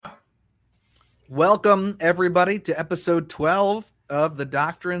Welcome, everybody, to episode 12 of the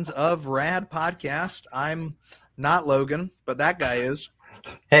Doctrines of Rad podcast. I'm not Logan, but that guy is.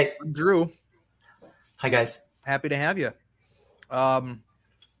 Hey. I'm Drew. Hi, guys. Happy to have you.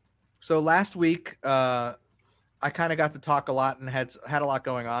 So last week, I kind of got to talk a lot and had a lot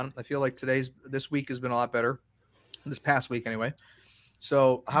going on. I feel like this week has been a lot better. This past week, anyway.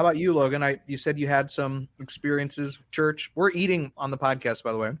 So how about you, Logan? You said you had some experiences with church. We're eating on the podcast,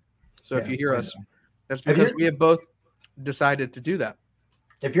 by the way. So if you hear us, that's because we have both decided to do that.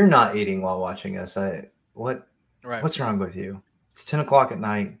 If you're not eating while watching us, what's wrong with you? It's 10 o'clock at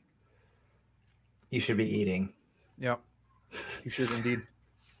night. You should be eating. Yep. You should indeed.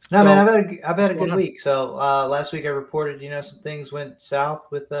 No, man, I've had a good week. So last week I reported, some things went south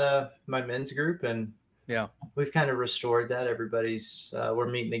with my men's group, and yeah, we've kind of restored that. Everybody's we're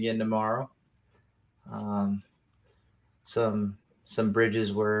meeting again tomorrow. Some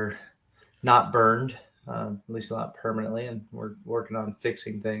bridges were not burned, at least not permanently, and we're working on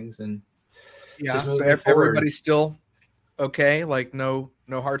fixing things. And so everybody's still okay. Like no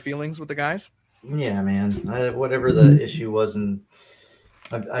hard feelings with the guys. Yeah, man. Whatever the issue was, and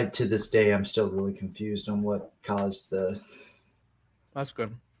I to this day I'm still really confused on what caused the. That's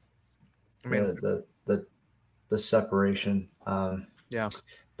good. I mean the separation. Yeah.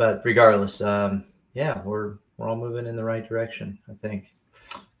 But regardless, we're all moving in the right direction. I think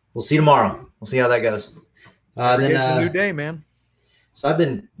we'll see tomorrow. We'll see how that goes. It's a new day, man. So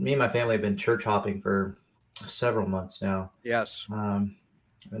me and my family have been church hopping for several months now. Yes. And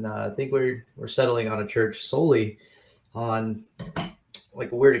I think we're settling on a church solely on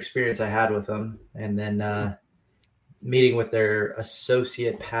like a weird experience I had with them, and then meeting with their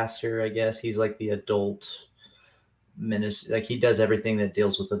associate pastor. I guess he's like the adult ministry, like he does everything that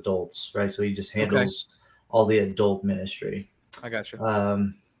deals with adults, right? So he just handles all the adult ministry. I got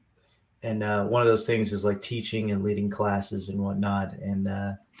you. And one of those things is like teaching and leading classes and whatnot.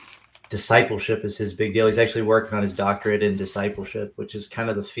 And discipleship is his big deal. He's actually working on his doctorate in discipleship, which is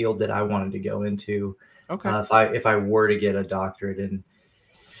kind of the field that I wanted to go into. Okay. If I were to get a doctorate in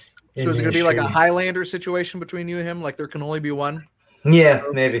so is it going to be like a Highlander situation between you and him? Like there can only be one? Yeah,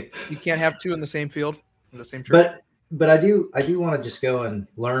 maybe. You can't have two in the same field, in the same church? But I do want to just go and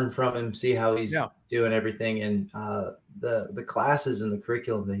learn from him, see how he's doing everything, and the classes and the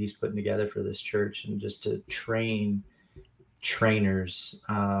curriculum that he's putting together for this church, and just to train trainers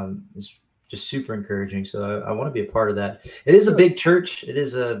is just super encouraging. So I want to be a part of that. It is a big church. It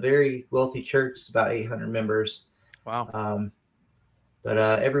is a very wealthy church. It's about 800 members. Wow. But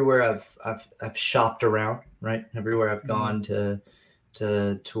everywhere I've shopped around, right? Everywhere I've gone to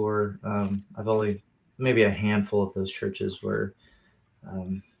tour, I've only maybe a handful of those churches where,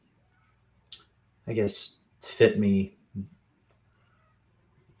 I guess, fit me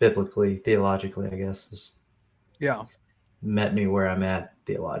biblically, theologically, I guess. Met me where I'm at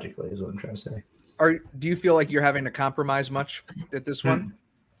theologically is what I'm trying to say. Do you feel like you're having to compromise much at this one?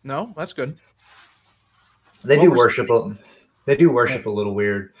 No, that's good. They do worship a little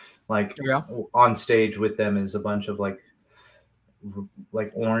weird. Like on stage with them is a bunch of like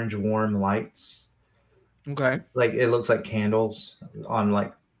orange warm lights. Okay. Like it looks like candles on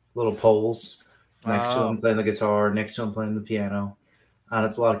like little poles next to him playing the guitar, next to him playing the piano. And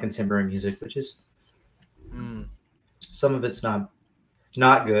it's a lot of contemporary music, which is some of it's not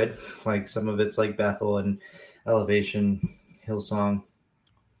good. Like some of it's like Bethel and Elevation, Hillsong.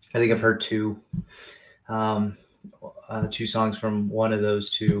 I think I've heard two songs from one of those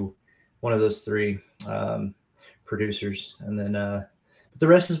three producers, and then the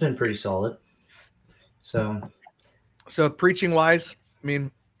rest has been pretty solid. So preaching wise, I mean,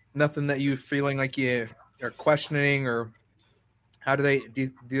 nothing that you feeling like you are questioning, or how do they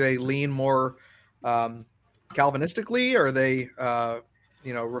lean more Calvinistically, or are they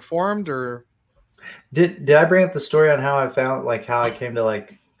Reformed, or did I bring up the story on how I found like how I came to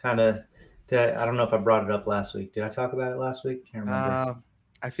like kind of I don't know if I brought it up last week. Did I talk about it last week? Can't remember.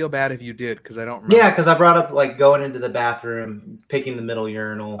 I feel bad if you did, because I don't remember. Yeah, because I brought up like going into the bathroom, picking the middle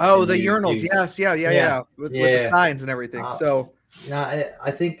urinal. Oh, the urinals. Yes. Yeah. With the signs and everything. So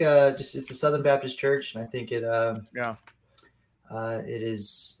I think just it's a Southern Baptist church, and I think it it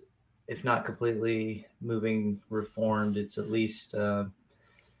is, if not completely moving Reformed, it's at least I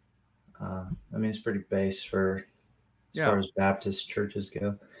mean, it's pretty base for as far as Baptist churches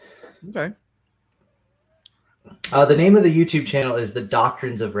go. Okay. The name of the YouTube channel is The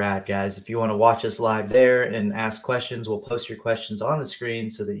Doctrines of Rad, guys. If you want to watch us live there and ask questions, we'll post your questions on the screen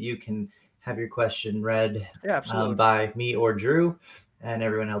so that you can have your question read by me or Drew, and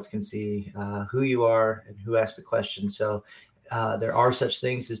everyone else can see who you are and who asked the question. So there are such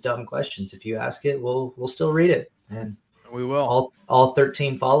things as dumb questions. If you ask it, we'll still read it, and we will. All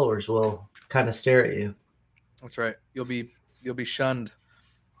 13 followers will kind of stare at you. That's right. You'll be shunned,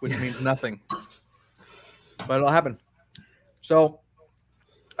 which means nothing, but it'll happen. So,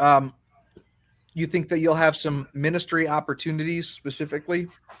 you think that you'll have some ministry opportunities specifically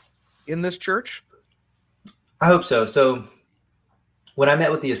in this church? I hope so. So when I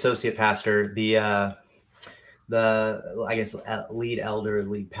met with the associate pastor, the I guess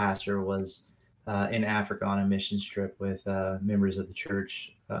lead pastor was in Africa on a missions trip with members of the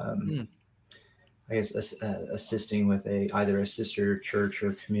church. I guess assisting with either a sister church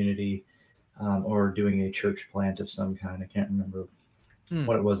or community, or doing a church plant of some kind. I can't remember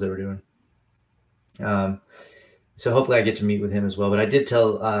what it was they were doing. So hopefully I get to meet with him as well. But I did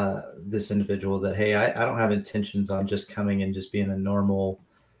tell this individual that, hey, I don't have intentions on just coming and just being a normal,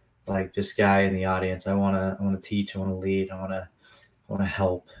 like, just guy in the audience. I want to teach. I want to lead. I want to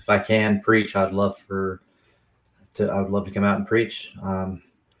help. If I can preach, I would love to come out and preach.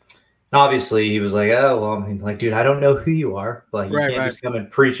 Obviously he was like, oh, well, I mean, like, dude, I don't know who you are. Like, you can't just come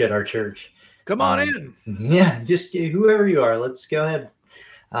and preach at our church. Come on in. Yeah, just whoever you are. Let's go ahead.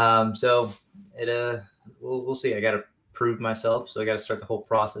 So we'll see. I got to prove myself, so I got to start the whole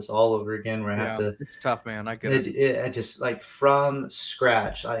process all over again. Where I have to. It's tough, man. I get it. I just, like, from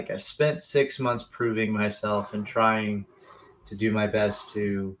scratch. Like, I spent 6 months proving myself and trying to do my best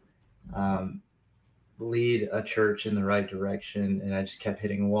to lead a church in the right direction, and I just kept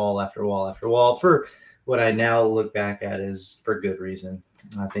hitting wall after wall after wall. For what I now look back at is for good reason.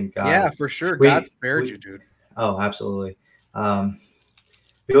 I think God. Yeah, for sure. God spared you, dude. Oh, absolutely.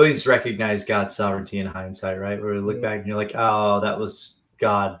 We always recognize God's sovereignty in hindsight, right? Where we look back and you're like, oh, that was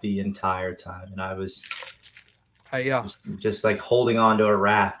God the entire time. And I was just like holding on to a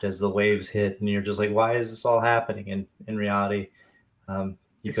raft as the waves hit. And you're just like, why is this all happening? And in reality,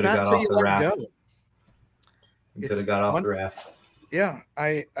 you could have got off the raft. You could have got off the raft. Yeah.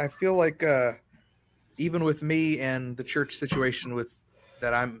 I feel like even with me and the church situation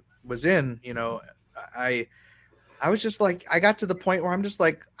that I was in, you know, I was just like, I got to the point where I'm just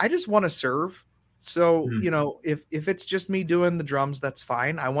like, I just want to serve. So, you know, if it's just me doing the drums, that's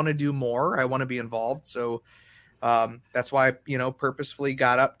fine. I want to do more. I want to be involved. So that's why, you know, purposefully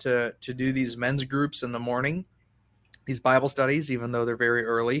got up to do these men's groups in the morning, these Bible studies, even though they're very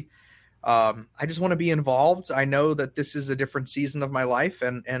early. I just want to be involved. I know that this is a different season of my life.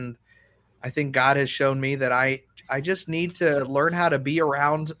 And I think God has shown me that I just need to learn how to be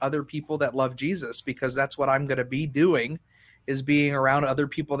around other people that love Jesus, because that's what I'm going to be doing, is being around other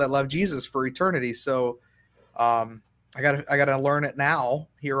people that love Jesus for eternity. So I got to learn it now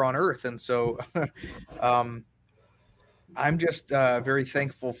here on earth. And so I'm just very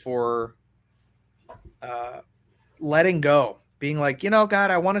thankful for letting go, being like, you know,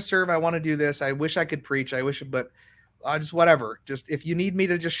 God, I want to serve. I want to do this. I wish I could preach. But just whatever. Just if you need me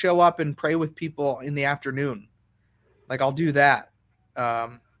to just show up and pray with people in the afternoon, like, I'll do that.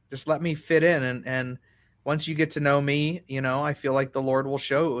 Just let me fit in. And once you get to know me, you know, I feel like the Lord will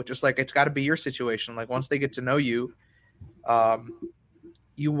show, just like it's got to be your situation. Like, once they get to know you,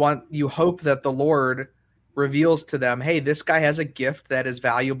 you hope that the Lord reveals to them, hey, this guy has a gift that is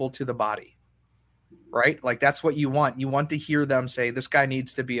valuable to the body, right? Like, that's what you want. You want to hear them say, this guy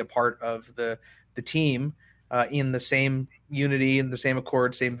needs to be a part of the team, in the same unity, in the same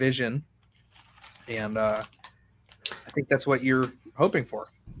accord, same vision. And I think that's what you're hoping for.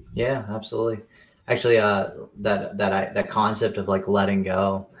 Yeah, absolutely. Actually, that concept of, like, letting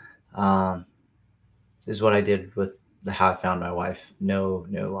go is what I did with how I found my wife. No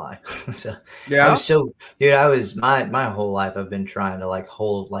lie. So yeah, I was my whole life I've been trying to,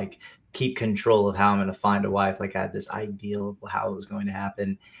 like, keep control of how I'm going to find a wife. Like, I had this ideal of how it was going to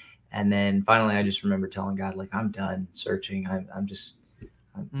happen. And then finally I just remember telling God, like, I'm done searching. I'm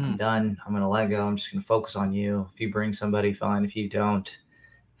done. I'm going to let go. I'm just going to focus on you. If you bring somebody, fine. If you don't,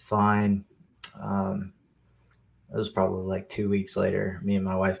 fine. It was probably like 2 weeks later, me and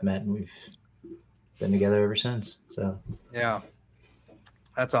my wife met, and we've been together ever since. So yeah,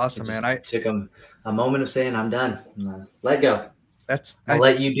 that's awesome, man. I took a moment of saying, I'm done. Let go. I'll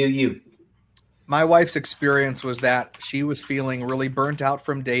let you do you. My wife's experience was that she was feeling really burnt out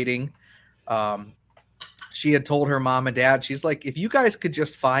from dating. She had told her mom and dad, she's like, if you guys could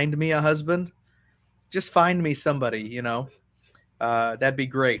just find me a husband, just find me somebody, you know, that'd be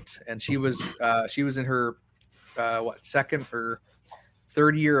great. And she was in her, second or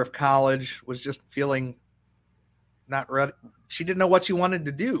third year of college, was just feeling not ready. She didn't know what she wanted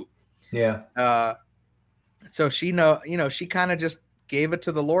to do. Yeah. So she kind of just gave it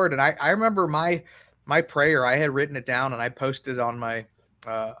to the Lord. And I remember my my prayer, I had written it down and I posted it on my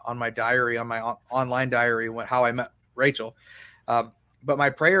diary, on my online diary, how I met Rachel. But my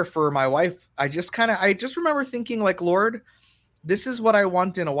prayer for my wife, I just remember thinking like, Lord, this is what I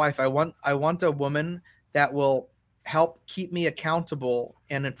want in a wife. I want a woman that will help keep me accountable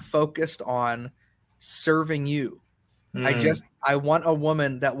and focused on serving you. I want a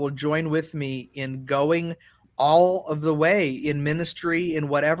woman that will join with me in going all of the way in ministry, in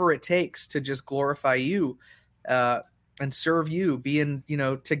whatever it takes to just glorify you, and serve you, being,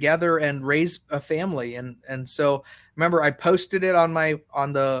 together and raise a family. And so remember, I posted it on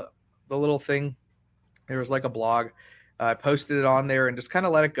the little thing. There was like a blog. I posted it on there and just kind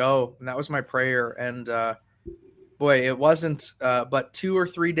of let it go. And that was my prayer. And, boy, it wasn't, but 2 or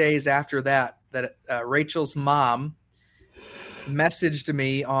 3 days after that Rachel's mom messaged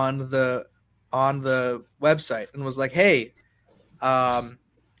me on the website and was like, hey,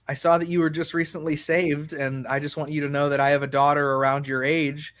 I saw that you were just recently saved, and I just want you to know that I have a daughter around your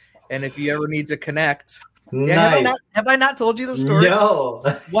age, and if you ever need to connect. Nice. Yeah, have I not told you the story? No.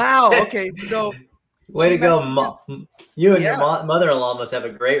 Wow. Okay. So way to go, you and your mother-in-law must have a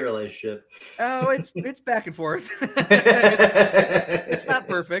great relationship. Oh, it's back and forth. It's not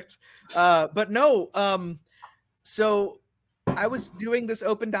perfect, but no. So I was doing this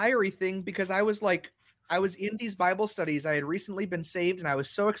open diary thing because I was in these Bible studies. I had recently been saved, and I was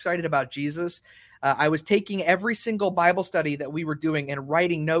so excited about Jesus. I was taking every single Bible study that we were doing and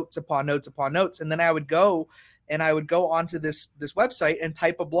writing notes upon notes upon notes. And then I would go onto this website and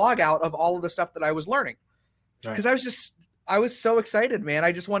type a blog out of all of the stuff that I was learning. Because I was so excited, man.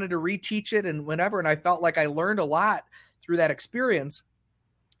 I just wanted to reteach it and whatever. And I felt like I learned a lot through that experience.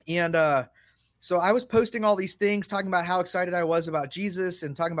 And so I was posting all these things, talking about how excited I was about Jesus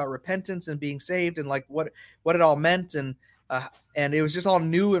and talking about repentance and being saved and like what it all meant. And it was just all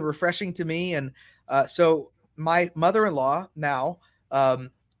new and refreshing to me. And so my mother-in-law now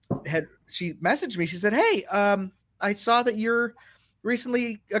she messaged me. She said, hey, I saw that you're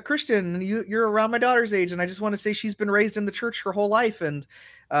recently a Christian and you're around my daughter's age. And I just want to say she's been raised in the church her whole life. And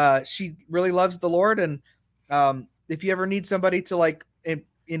she really loves the Lord. And if you ever need somebody to like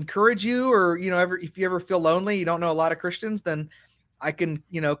encourage you, or, if you ever feel lonely, you don't know a lot of Christians, then I can,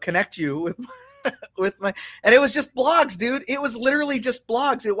 connect you with my, and it was just blogs, dude. It was literally just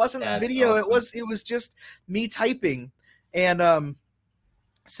blogs. It wasn't video. Awesome. It was just me typing. And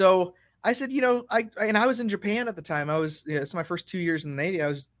so I said, I was in Japan at the time. It's my first 2 years in the Navy. I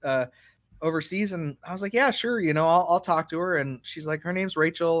was overseas, and I was like, yeah, sure. I'll talk to her. And she's like, her name's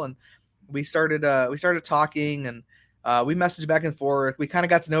Rachel. And we started talking, and we messaged back and forth. We kind of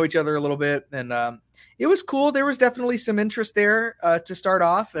got to know each other a little bit, and it was cool. There was definitely some interest there to start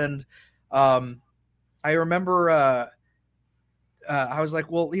off. And I remember I was like,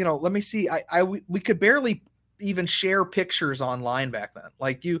 well, let me see. We could barely even share pictures online back then.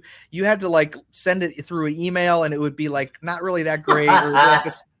 Like you had to like send it through an email, and it would be like not really that great, or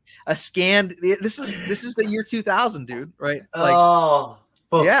like a scanned. This is the year 2000, dude. Right? Like,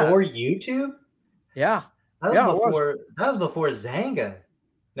 before YouTube. Yeah. That was before Zanga.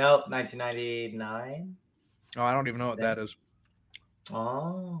 No, 1999. Oh, I don't even know what that is.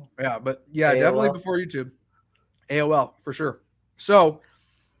 Oh. Yeah, but yeah, AOL. Definitely before YouTube. AOL, for sure. So,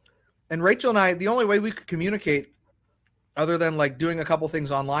 and Rachel and I, the only way we could communicate other than like doing a couple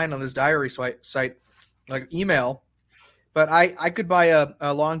things online on this diary site, like email, but I could buy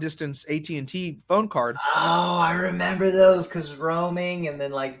a long distance AT&T phone card. Oh, I remember those, because roaming, and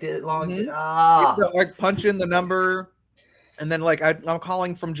then like like punch in the number, and then like I'm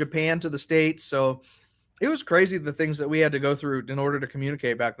calling from Japan to the States. So it was crazy, the things that we had to go through in order to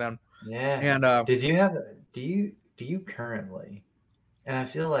communicate back then. Yeah. And do you currently, and I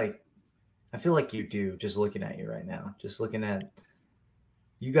feel like you do, just looking at you right now,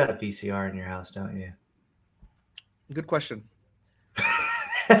 you got a VCR in your house, don't you? Good question.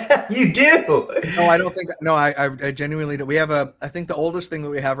 You do? No, I don't think. No, I genuinely do. We have I think the oldest thing that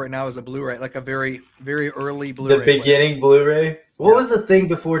we have right now is a Blu-ray, like a very, very early Blu-ray. The beginning Blu-ray. What was the thing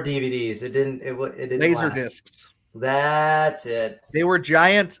before DVDs? It didn't laser discs. That's it. They were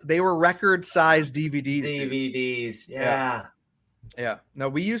giant. They were record-sized DVDs. DVDs. Yeah. Yeah. No,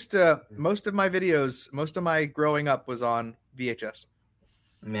 we used to. Most of my growing up was on VHS.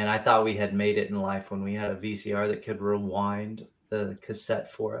 Man, I thought we had made it in life when we had a VCR that could rewind the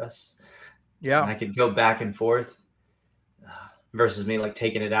cassette for us. Yeah. And I could go back and forth versus me like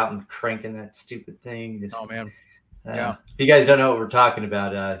taking it out and cranking that stupid thing. Oh, man. Yeah. If you guys don't know what we're talking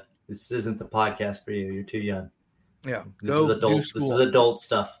about, this isn't the podcast for you. You're too young. Yeah. This is adult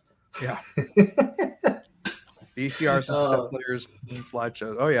stuff. Yeah. VCRs and cassette players and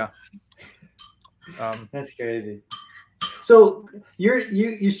slideshows. Oh, yeah. That's crazy. So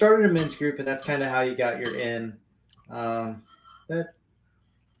you started a men's group, and that's kind of how you got your in.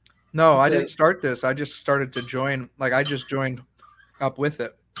 No, I didn't start this. I just started to join. Like I just joined up with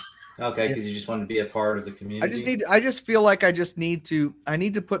it. Okay, because you just want to be a part of the community. I just feel like I need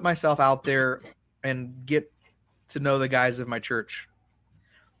to put myself out there and get to know the guys of my church.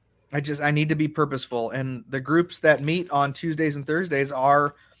 I need to be purposeful, and the groups that meet on Tuesdays and Thursdays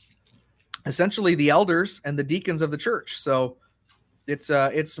are essentially the elders and the deacons of the church. So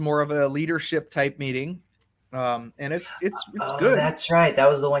it's more of a leadership type meeting. And it's good. That's right. That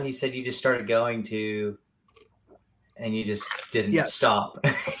was the one you said you just started going to, and you just didn't stop.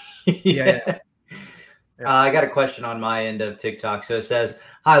 Yeah. I got a question on my end of TikTok. So it says,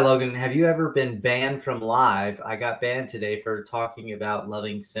 "Hi Logan, have you ever been banned from live? I got banned today for talking about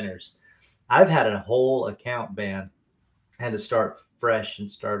loving sinners. I've had a whole account banned. I had to start fresh and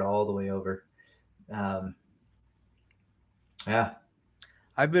start all the way over." Yeah,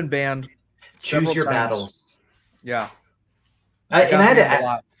 I've been banned. Choose your battles. Yeah, I had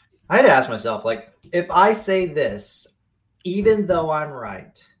to ask myself, like, if I say this, even though I'm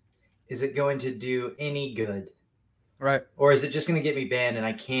right, is it going to do any good? Right. Or is it just going to get me banned and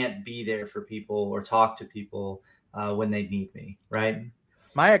I can't be there for people or talk to people when they need me? Right.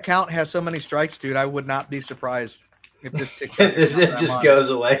 My account has so many strikes, dude. I would not be surprised if this TikTok it just goes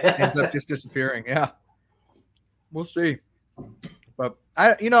away. Ends up just disappearing. Yeah. We'll see. But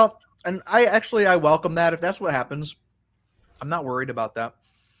I welcome that. If that's what happens, I'm not worried about that.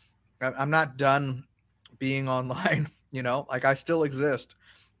 I'm not done being online. Like I still exist.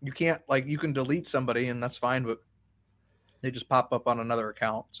 You can't you can delete somebody and that's fine, but they just pop up on another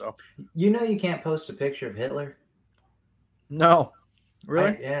account. So you can't post a picture of Hitler. No,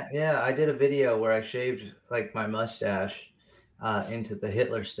 really? I did a video where I shaved my mustache into the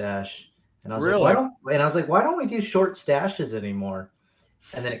Hitler stash, and I was like, why don't we do short stashes anymore?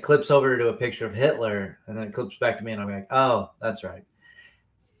 And then it clips over to a picture of Hitler, and then it clips back to me, and I'm like, oh, that's right.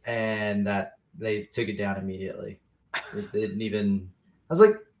 And that they took it down immediately. It didn't even. I was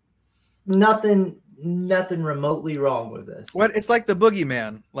like, nothing remotely wrong with this. What? It's like the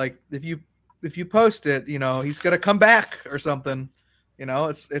boogeyman. Like if you post it, he's gonna come back or something.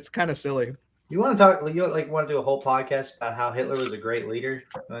 It's kind of silly. You want to talk? You want to do a whole podcast about how Hitler was a great leader?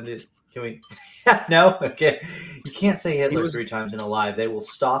 Can we? No? Okay. You can't say Hitler 3 times in a live. They will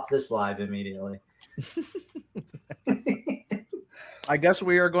stop this live immediately. I guess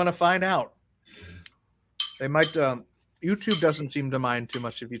we are going to find out. They might. YouTube doesn't seem to mind too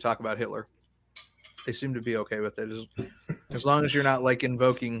much if you talk about Hitler. They seem to be okay with it as long as you're not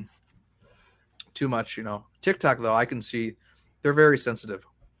invoking too much. TikTok though, I can see they're very sensitive.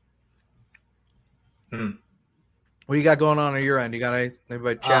 What do you got going on your end? You got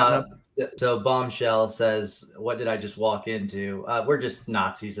anybody chatting up? So Bombshell says, "What did I just walk into?" We're just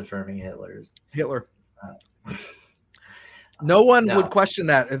Nazis affirming Hitler. No one would question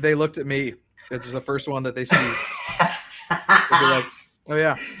that if they looked at me. This is the first one that they see. They'd be like, "Oh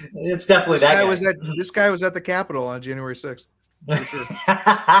yeah, it's definitely this guy was this guy was at the Capitol on January 6th." For sure.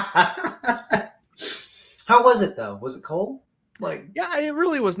 How was it though? Was it cold? Yeah, it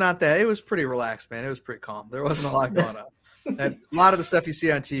really was not that. It was pretty relaxed, man. It was pretty calm. There wasn't a lot going on. And a lot of the stuff you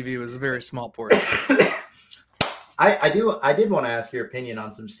see on TV was a very small portion. I did want to ask your opinion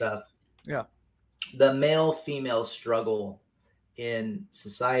on some stuff. Yeah. The male-female struggle in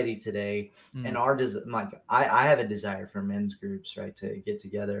society today, and I have a desire for men's groups, right, to get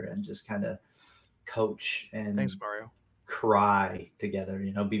together and just kind of coach and thanks, Mario, cry together,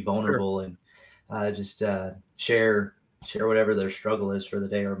 be vulnerable and just share whatever their struggle is for the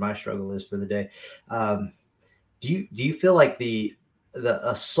day or my struggle is for the day. Do you feel like the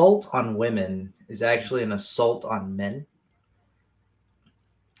assault on women is actually an assault on men?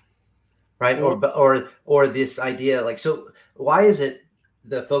 Right. Or this idea, so why is it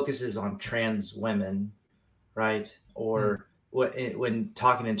the focus is on trans women, right? Or when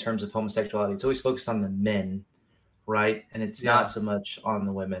talking in terms of homosexuality, it's always focused on the men, right? And it's not so much on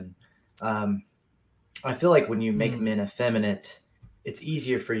the women. I feel like when you make men effeminate, it's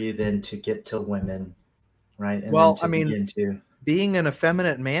easier for you then to get to women, right? And being an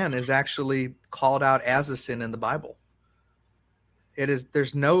effeminate man is actually called out as a sin in the Bible.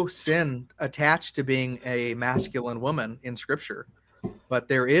 There's no sin attached to being a masculine woman in Scripture, but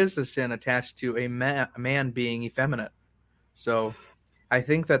there is a sin attached to a man being effeminate. So I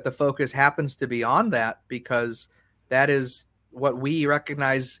think that the focus happens to be on that because that is what we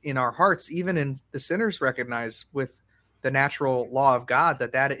recognize in our hearts, even in the sinners recognize with the natural law of God,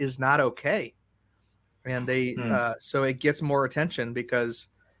 that is not okay. And so it gets more attention because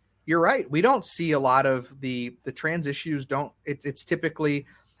you're right. We don't see a lot of the trans issues. It's typically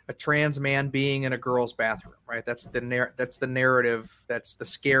a trans man being in a girl's bathroom, right? That's the narrative. That's the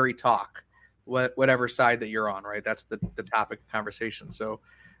scary talk, whatever side that you're on, right? That's the topic of conversation. So,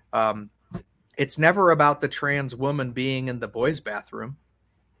 it's never about the trans woman being in the boys' bathroom.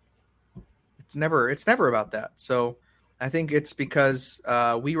 It's never about that. So I think it's because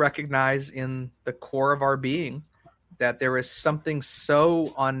we recognize in the core of our being that there is something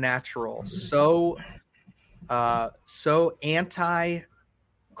so unnatural, so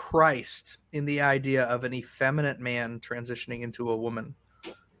anti-Christ in the idea of an effeminate man transitioning into a woman,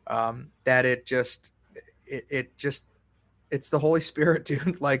 that it's the Holy Spirit,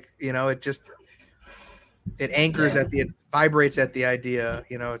 dude. Like, you know, it anchors it vibrates at the idea,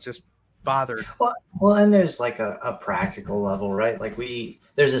 you know, it just bothered. Well, and there's like a practical level, right? Like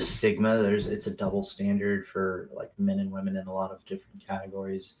there's a stigma, it's a double standard for like men and women in a lot of different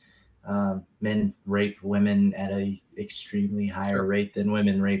categories. Men rape women at a extremely higher rate than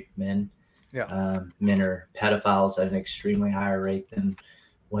women rape men. Yeah. Men are pedophiles at an extremely higher rate than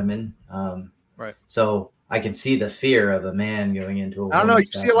women. Right. So I can see the fear of a man going into I don't know. You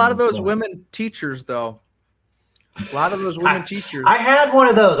see a lot of those women teachers, though. A lot of those women teachers. I had one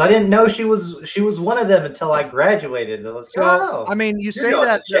of those. I didn't know she was one of them until I graduated. I was I mean, you say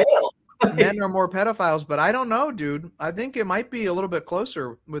that men are more pedophiles, but I don't know, dude. I think it might be a little bit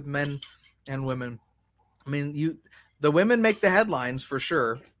closer with men and women. I mean, the women make the headlines for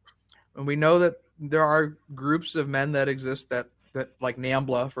sure, and we know that there are groups of men that exist that like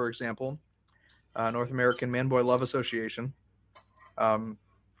NAMBLA, for example, North American Man Boy Love Association, the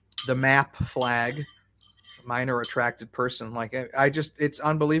MAP flag. Minor attracted person. Like it's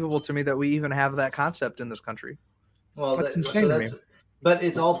unbelievable to me that we even have that concept in this country. Well, but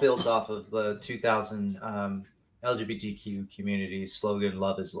it's all built off of the 2000 LGBTQ community slogan,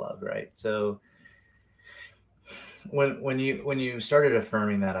 "Love is love," right? So when you started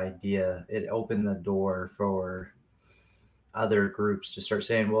affirming that idea, it opened the door for other groups to start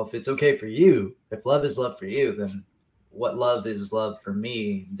saying, well, if it's okay for you, if love is love for you, then what love is love for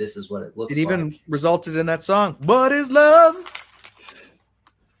me, this is what it looks like. It even resulted in that song, What is Love?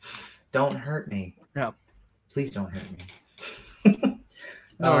 Don't hurt me. No. Please don't hurt me.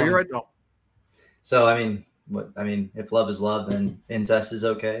 No, you're right though. So I mean, if love is love, then incest is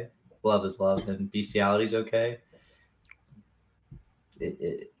okay. If love is love, then bestiality is okay.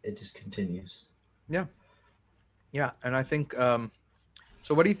 It just continues. Yeah. Yeah. And I think so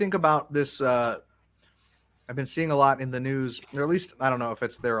what do you think about this I've been seeing a lot in the news, or at least I don't know if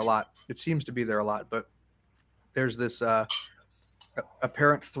it's there a lot. It seems to be there a lot, but there's this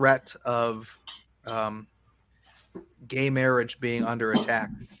apparent threat of gay marriage being under attack.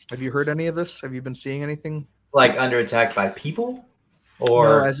 Have you heard any of this? Have you been seeing anything? Like under attack by people,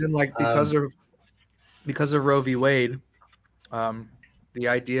 or no, as in like because of Roe v. Wade, the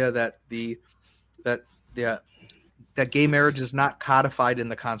idea that that gay marriage is not codified in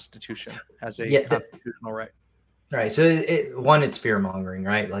the Constitution as a constitutional right. Right. So it's fear mongering,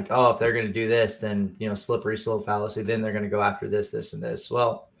 right? Like, oh, if they're going to do this, then, you know, slippery slope fallacy, then they're going to go after this, this, and this.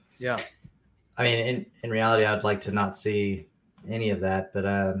 Well, yeah. I mean, in reality, I'd like to not see any of that,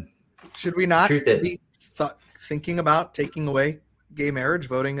 but should we not be thinking about taking away gay marriage,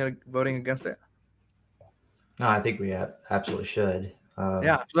 voting against it? No, I think we absolutely should.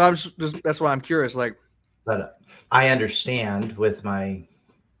 Yeah. So that's why I'm curious. Like, but I understand with my,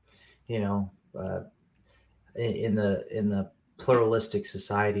 you know, in the pluralistic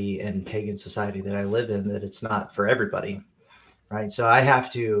society and pagan society that I live in, that it's not for everybody, right? So I have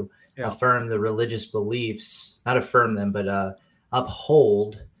to affirm the religious beliefs, not affirm them, but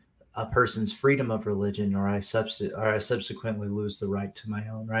uphold a person's freedom of religion, or I subsequently lose the right to my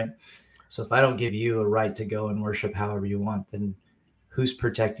own, right? So if I don't give you a right to go and worship however you want, then who's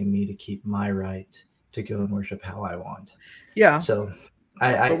protecting me to keep my right to go and worship how I want? Yeah. So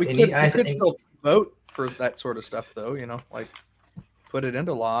I could still vote for that sort of stuff, though, you know, like put it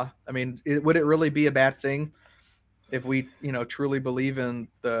into law. I mean, would it really be a bad thing if we, you know, truly believe in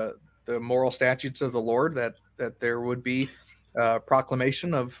the moral statutes of the Lord, that there would be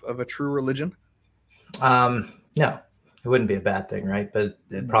proclamation of a true religion? No, it wouldn't be a bad thing, right? But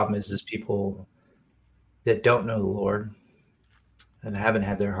the problem is people that don't know the Lord and haven't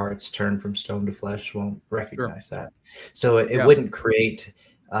had their hearts turned from stone to flesh won't recognize that. So it wouldn't create,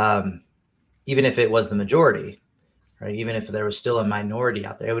 even if it was the majority, right? Even if there was still a minority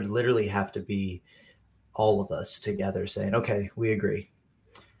out there, it would literally have to be all of us together saying, okay, we agree,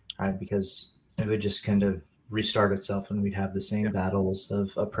 right? Because it would just kind of restart itself, and we'd have the same battles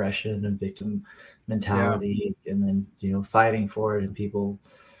of oppression and victim mentality, and then, you know, fighting for it, and people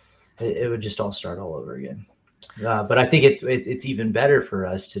it would just all start all over again. But I think it's even better for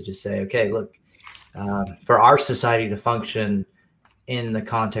us to just say, okay, look, for our society to function in the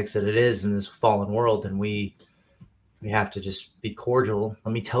context that it is in this fallen world, then we have to just be cordial.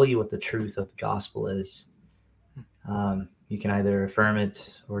 Let me tell you what the truth of the gospel is. You can either affirm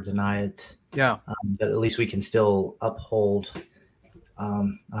it or deny it. Yeah. But at least we can still uphold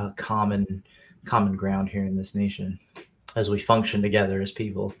a common ground here in this nation as we function together as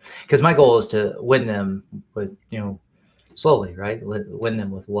people. Because my goal is to win them with, slowly, right? Win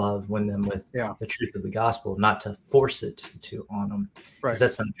them with love, win them with the truth of the gospel, not to force it on them. Because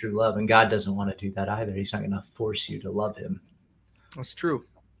that's not true love. And God doesn't want to do that either. He's not going to force you to love him. That's true.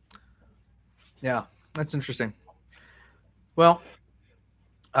 Yeah, that's interesting. Well,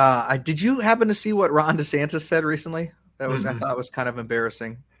 did you happen to see what Ron DeSantis said recently? That was, I thought was kind of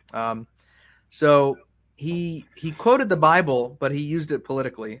embarrassing. So he quoted the Bible, but he used it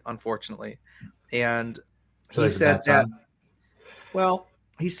politically, unfortunately. And he said that,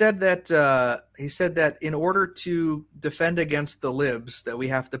 he said that in order to defend against the libs, that we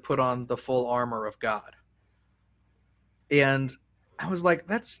have to put on the full armor of God. And I was like,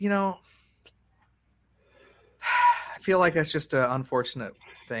 that's, I feel like that's just an unfortunate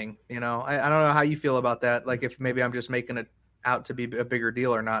thing. I don't know how you feel about that. Like if maybe I'm just making it out to be a bigger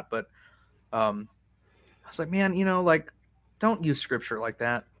deal or not, but I was like, man, don't use scripture like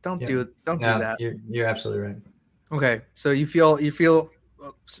that. Don't do it. Don't do that. You're absolutely right. Okay. So you feel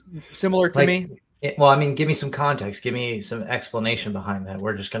similar to me? Well, I mean, give me some context. Give me some explanation behind that.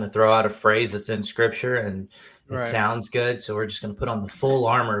 We're just going to throw out a phrase that's in scripture and it sounds good. So we're just going to put on the full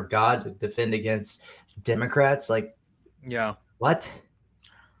armor of God to defend against Democrats. Like, what?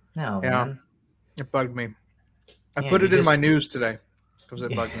 No, man. It bugged me. I put it in my news today because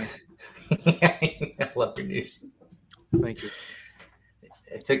it bugged me. I love your news. Thank you.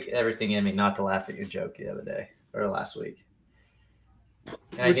 It took everything in me not to laugh at your joke the other day or last week.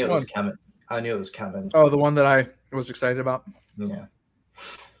 And I knew it was coming. Oh, the one that I was excited about? Yeah.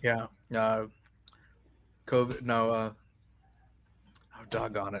 Yeah. COVID. No.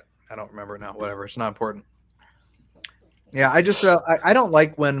 Doggone it. I don't remember now. Whatever. It's not important. Yeah. I just, I don't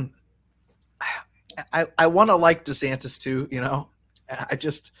like when I want to like DeSantis too,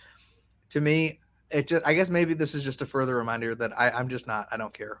 to me, I guess maybe this is just a further reminder that I'm just not, I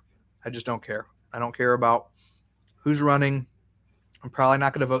don't care. I just don't care. I don't care about who's running. I'm probably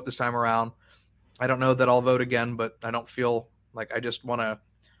not going to vote this time around. I don't know that I'll vote again, but I don't feel like I just want to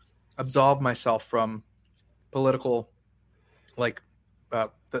absolve myself from political,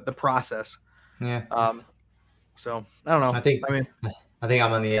 the process. Yeah. So I don't know. I think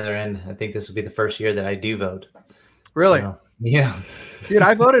I'm on the other end. I think this will be the first year that I do vote. Really? Yeah. Dude,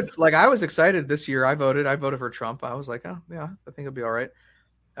 I voted. I was excited this year. I voted for Trump. I was like, oh yeah, I think it'll be all right.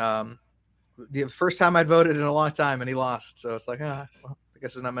 The first time I'd voted in a long time and he lost. So it's like, well, I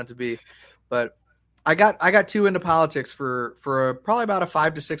guess it's not meant to be. But I got too into politics for probably about a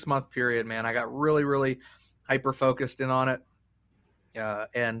 5 to 6 month period, man. I got really, really hyper focused in on it.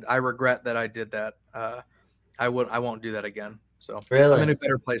 And I regret that I did that. I won't do that again. So really? I'm in a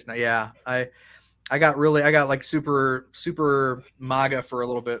better place now. Yeah. I got like super, super MAGA for a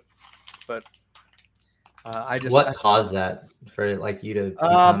little bit, but what caused that for you to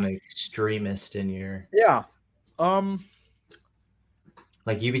become an extremist in your? Yeah. You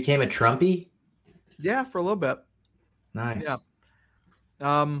became a Trumpy? Yeah, for a little bit. Nice. Yeah.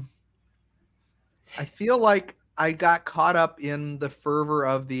 I feel like I got caught up in the fervor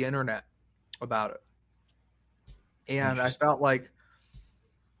of the internet about it. And I felt like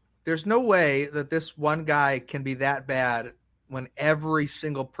there's no way that this one guy can be that bad when every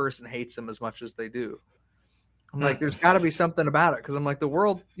single person hates him as much as they do. I'm like, there's got to be something about it. Because I'm like, the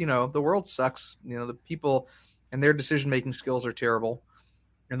world sucks. The people and their decision-making skills are terrible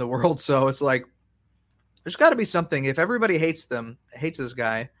in the world. So it's like, there's got to be something. If everybody hates this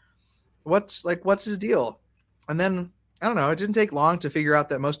guy, what's his deal? And then, I don't know, it didn't take long to figure out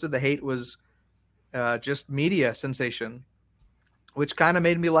that most of the hate was just media sensation, which kind of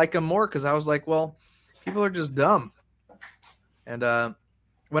made me like him more because I was like, well, people are just dumb. And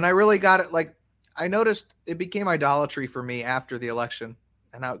when I really got it, I noticed it became idolatry for me after the election,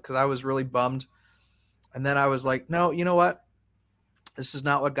 and because I was really bummed. And then I was like, no, you know what? This is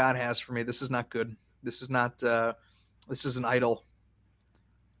not what God has for me. This is not good. This is not. This is an idol.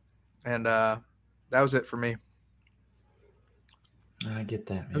 And that was it for me. I get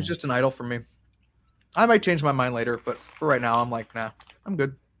that, man. It was just an idol for me. I might change my mind later, but for right now, I'm like, nah, I'm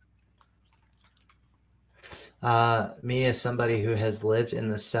good. Me as somebody who has lived in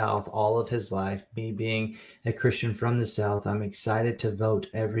the South all of his life, me being a Christian from the South, I'm excited to vote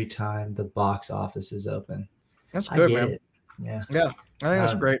every time the box office is open. That's I good, get man. it. Yeah. Yeah, I think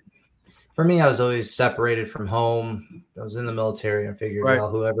that's great. For me, I was always separated from home. I was in the military. I figured, Right. well,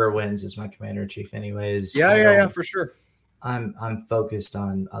 whoever wins is my commander in chief, anyways. Yeah, for sure. I'm focused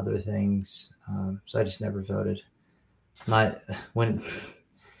on other things, so I just never voted. I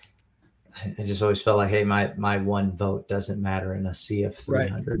just always felt like, hey, my one vote doesn't matter in a sea of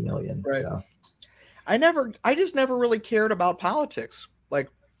 300 million. Right. So I just never really cared about politics. Like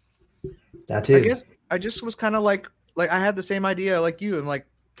that too. I guess I just was kind of like I had the same idea like you, and like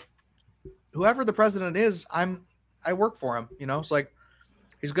whoever the president is, I work for him. You know, it's like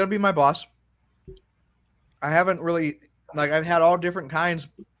he's gonna be my boss. I haven't really I've had all different kinds.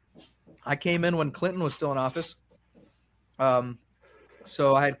 I came in when Clinton was still in office.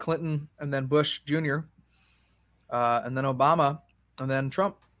 So I had Clinton and then Bush Jr. And then Obama and then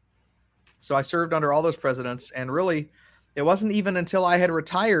Trump. So I served under all those presidents, and really, it wasn't even until I had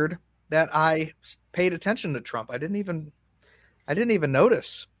retired that I paid attention to Trump. I didn't even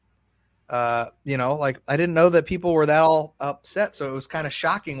notice. You know, like I didn't know that people were that all upset. So it was kind of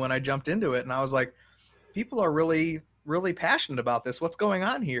shocking when I jumped into it, and I was like, people are really, really passionate about this. What's going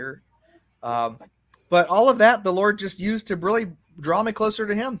on here? But all of that, the Lord just used to really draw me closer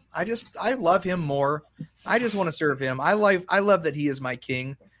to him. I love him more. I just want to serve him. I love that he is my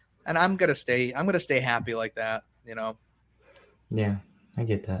king, and I'm going to stay happy like that, you know? Yeah, I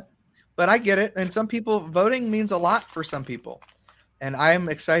get that. But I get it. And some people, voting means a lot for some people. And I'm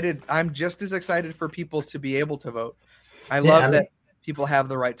excited. I'm just as excited for people to be able to vote. I love that people have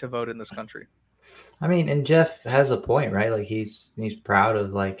the right to vote in this country. I mean, and Jeff has a point, right? Like he's proud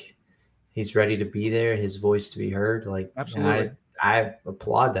of, like, he's ready to be there, his voice to be heard. Like, absolutely. I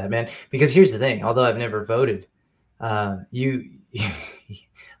applaud that, man. Because here's the thing, although I've never voted, you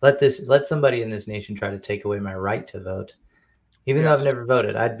let somebody in this nation try to take away my right to vote. Even though I've never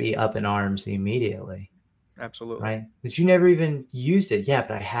voted, I'd be up in arms immediately. Absolutely. Right? But you never even used it. Yeah,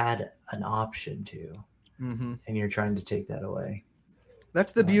 but I had an option to. Mm-hmm. And you're trying to take that away.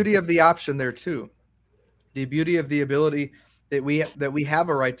 That's the beauty of the option there too. The beauty of the ability that we have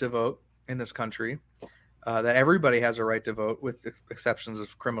a right to vote in this country, that everybody has a right to vote, with exceptions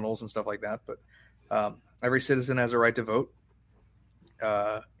of criminals and stuff like that. But every citizen has a right to vote,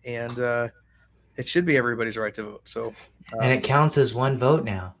 and it should be everybody's right to vote. So, and it counts as one vote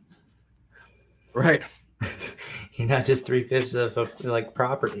now, right? You're not just 3/5 of like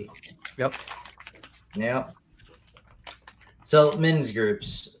property. Yep. Yeah. So men's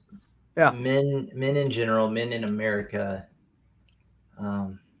groups. Yeah. Men in general, men in America.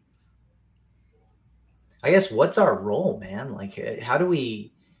 I guess what's our role, man? Like, how do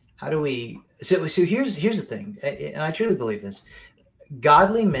we? So here's the thing, and I truly believe this.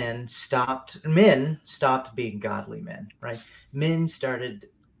 Godly men stopped being godly men, right? Men started,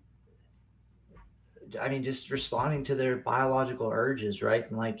 I mean, just responding to their biological urges, right?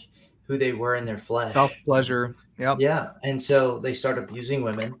 And like who they were in their flesh. Self-pleasure. Yep. Yeah. And so they start abusing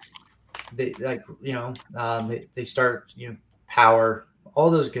women. They they start, power,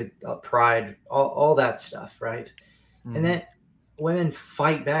 all those good pride, all that stuff. Right. Mm-hmm. And then women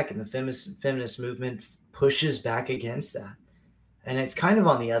fight back, and the feminist movement pushes back against that. And it's kind of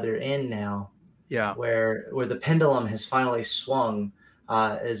on the other end now. Yeah. Where the pendulum has finally swung,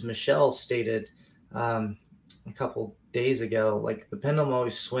 as Michelle stated a couple days ago, like the pendulum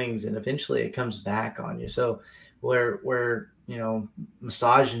always swings and eventually it comes back on you. So where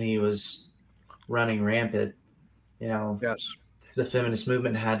misogyny was running rampant, yes, the feminist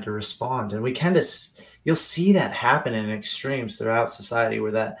movement had to respond. And we you'll see that happen in extremes throughout society,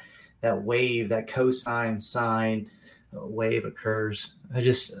 where that wave, that cosine sine wave occurs.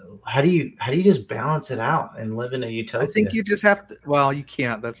 How do you just balance it out and live in a utopia? I think you just have to. Well, you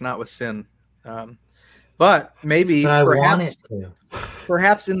can't. That's not with sin. But maybe, but I want it to.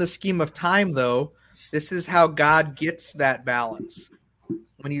 Perhaps in the scheme of time, though, this is how God gets that balance.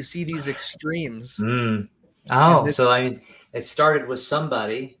 When you see these extremes. Oh, so I mean, it started with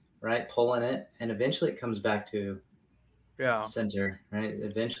somebody, right, pulling it, and eventually it comes back to center, right?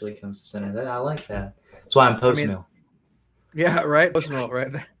 Eventually it comes to center. I like that. That's why I'm post-mill. Yeah, right. Post-mill,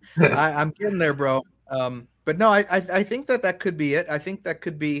 right? I'm getting there, bro. But no, I think that could be it. I think that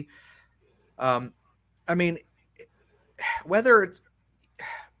could be. I mean, whether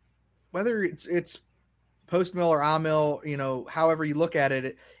it's post-mill or a-mill, however you look at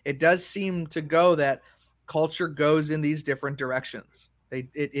it, it does seem to go that culture goes in these different directions.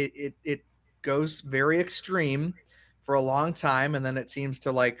 It goes very extreme for a long time, and then it seems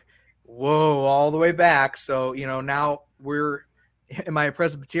to like Whoa, all the way back. So, now am I a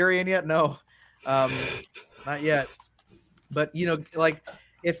Presbyterian yet? No, not yet. But, like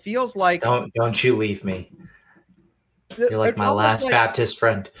it feels like. Don't you leave me. You're like my last Baptist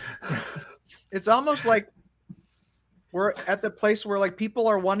friend. It's almost like we're at the place where like people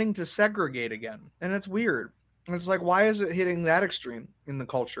are wanting to segregate again. And it's weird. And it's like, why is it hitting that extreme in the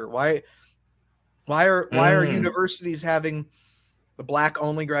culture? Why are universities having the Black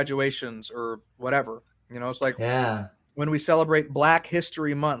only graduations or whatever? It's like, when we celebrate Black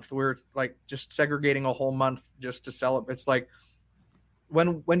History Month, we're like just segregating a whole month just to celebrate. It's like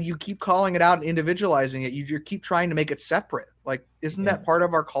when you keep calling it out and individualizing it, you keep trying to make it separate. Like, isn't that part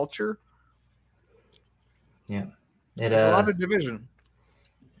of our culture? Yeah. There's a lot of division.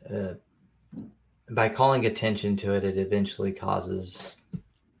 By calling attention to it, it eventually causes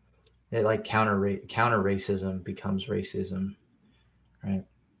it, like counter racism becomes racism, right?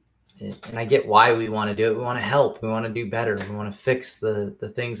 And I get why we want to do it. We want to help. We want to do better. We want to fix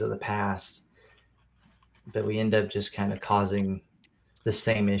the things of the past, but we end up just kind of causing the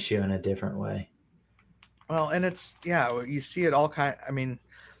same issue in a different way. Well, and it's you see it all kind. I mean,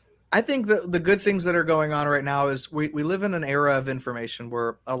 I think the good things that are going on right now is we live in an era of information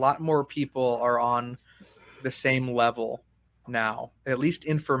where a lot more people are on the same level now, at least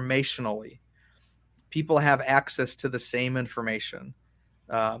informationally. People have access to the same information.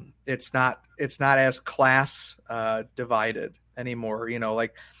 It's not as class divided anymore.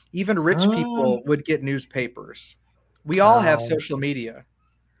 Like even rich people would get newspapers. We all have social media.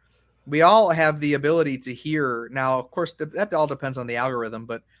 We all have the ability to hear. Now, of course, that all depends on the algorithm,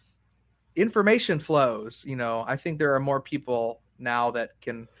 but information flows. I think there are more people now that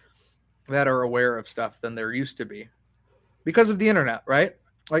are aware of stuff than there used to be because of the internet, right?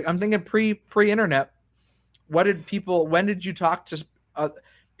 Like I'm thinking pre-internet. When did you talk to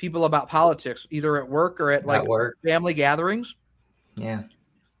people about politics, either at work or at family gatherings? Yeah.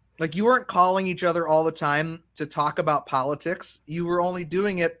 Like you weren't calling each other all the time to talk about politics. You were only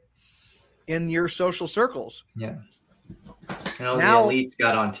doing it in your social circles. Yeah. And all the elites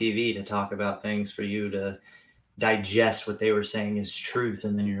got on TV to talk about things for you to digest what they were saying is truth.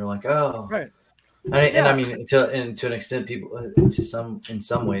 And then you're like, oh, right. And I mean, to an extent, people, in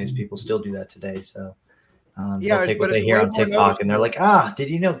some ways, people still do that today. So they'll take what they hear on TikTok and they're like, did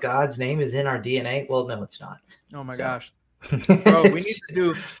you know God's name is in our DNA? Well, no, it's not. Oh my gosh. Bro,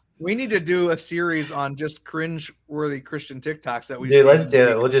 we need to do a series on just cringe-worthy Christian TikToks that we do. Let's do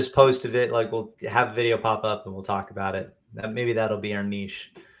it. We'll just post a bit. Like we'll have a video pop up and we'll talk about it. Maybe that'll be our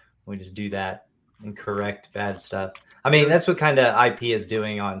niche. We just do that and correct bad stuff. I mean, that's what kind of IP is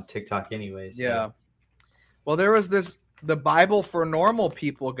doing on TikTok anyways. So. Yeah. Well, there was the Bible for Normal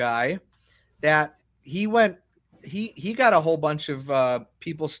People guy that he got a whole bunch of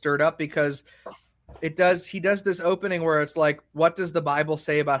people stirred up because he does this opening where it's like, what does the Bible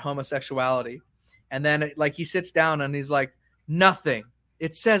say about homosexuality? And then he sits down and he's like, nothing.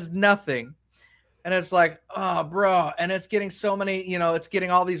 It says nothing. And it's like, oh, bro. And it's getting so many, it's getting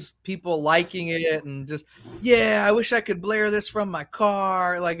all these people liking it and just, I wish I could blare this from my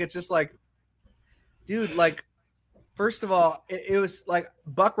car. Like, it's just like, dude, like, first of all, it was like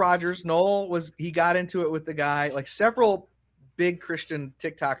Buck Rogers, he got into it with the guy. Like several big Christian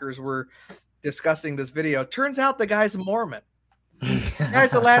TikTokers were discussing this video. Turns out the guy's a Mormon. The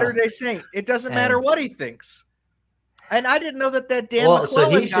guy's a Latter-day Saint. It doesn't matter what he thinks. And I didn't know that Dan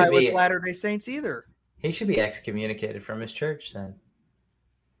McClellan guy was Latter-day Saints either. He should be excommunicated from his church then.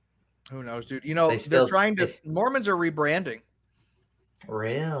 Who knows, dude? Mormons are rebranding.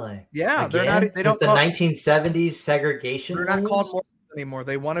 Really? Yeah. Again? They're not. They don't. The 1970s segregation. They're not called Mormons anymore.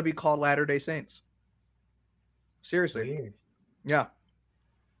 They want to be called Latter-day Saints. Seriously. Weird. Yeah.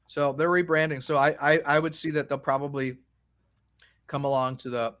 So they're rebranding. So I would see that they'll probably come along to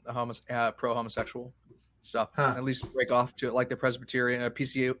the pro-homosexual stuff. At least break off to it, like the Presbyterian,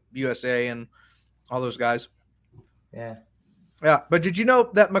 PCA USA, and all those guys. Yeah. Yeah. But did you know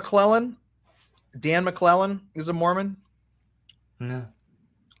that Dan McClellan, is a Mormon? No.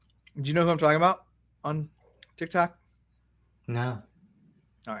 Do you know who I'm talking about on TikTok? No.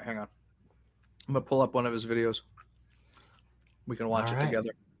 All right, hang on. I'm going to pull up one of his videos. We can watch it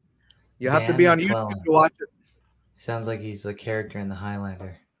together. You have to be on YouTube to watch it. Sounds like he's a character in the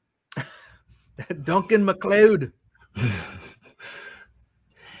Highlander. Duncan MacLeod.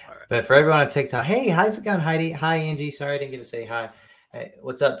 But for everyone on TikTok, hey, how's it going, Heidi? Hi, Angie. Sorry I didn't get to say hi. Hey,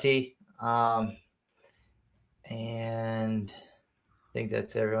 what's up, T? And I think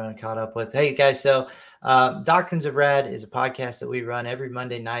that's everyone I caught up with. Hey, guys. So Doctrines of Rad is a podcast that we run every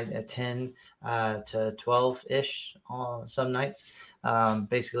Monday night at 10 to 12-ish some nights.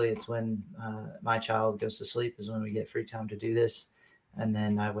 Basically, it's when my child goes to sleep is when we get free time to do this. And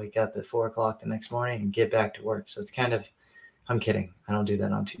then I wake up at 4:00 the next morning and get back to work. So it's kind of, I'm kidding. I don't do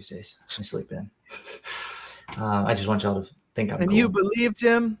that on Tuesdays. I sleep in. I just want y'all to think I'm and cool. You believed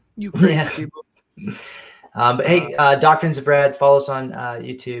him, you crazy people. But hey, Doctrines of Brad, follow us on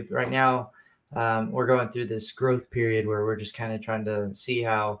YouTube. Right now, we're going through this growth period where we're just kind of trying to see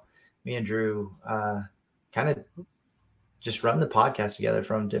how me and Drew kind of just run the podcast together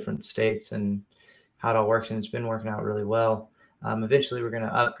from different states and how it all works. And it's been working out really well. Eventually, we're going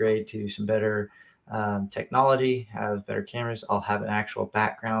to upgrade to some better technology, have better cameras. I'll have an actual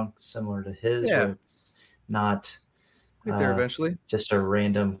background similar to his, where it's not there eventually just a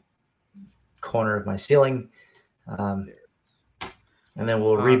random corner of my ceiling. And then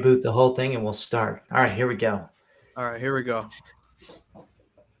we'll reboot the whole thing and we'll start. All right, here we go. All right, here we go.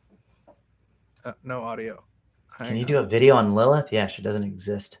 No audio. Can you do a video on Lilith? Yeah, she doesn't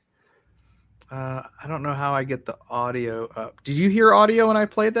exist. I don't know how I get the audio up. Did you hear audio when I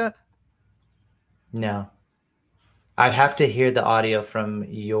played that? No. I'd have to hear the audio from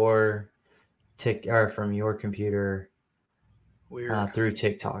your from your computer. Weird. Through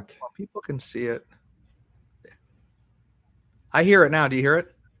TikTok. Well, people can see it. I hear it now. Do you hear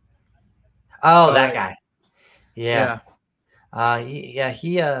it? Oh, that guy. Yeah.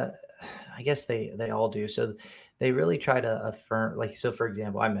 Yeah. I guess they all do. So they really try to affirm, like, so for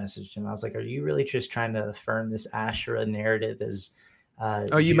example, I messaged him. I was like, are you really just trying to affirm this Asherah narrative as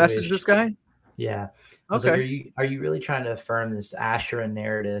you messaged this guy? Yeah. I was like, are you really trying to affirm this Asherah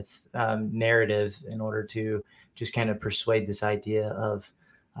narrative in order to just kind of persuade this idea of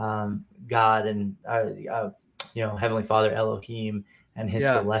God and Heavenly Father Elohim and his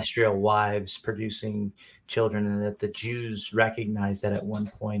celestial wives producing children, and that the Jews recognized that at one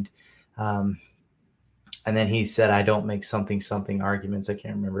point. And then he said, I don't make something arguments. I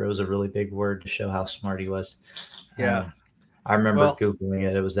can't remember. It was a really big word to show how smart he was. Yeah. I remember Googling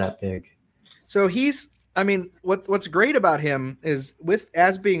it. It was that big. So what's great about him is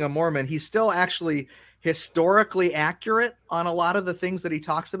as being a Mormon, he's still actually historically accurate on a lot of the things that he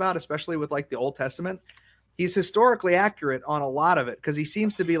talks about, especially with like the Old Testament. He's historically accurate on a lot of it because he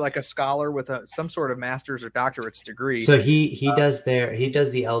seems to be like a scholar with some sort of master's or doctorate's degree. So he does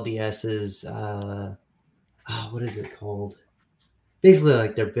the LDS's what is it called? Basically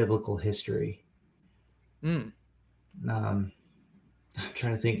like their biblical history. I'm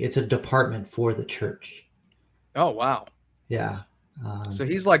trying to think. It's a department for the church. Oh, wow. Yeah. So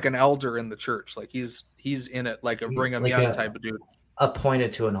he's like an elder in the church. Like he's in it, like a Brigham Young type of dude.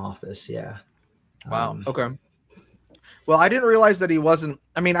 Appointed to an office. Yeah. Wow. Okay. Well, I didn't realize that he wasn't.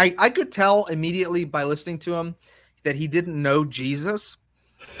 I mean, I could tell immediately by listening to him that he didn't know Jesus.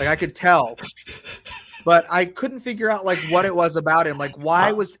 Like I could tell, but I couldn't figure out like what it was about him. Like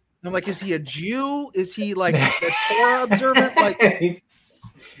why was I'm like, is he a Jew? Is he like a Torah observant? Like,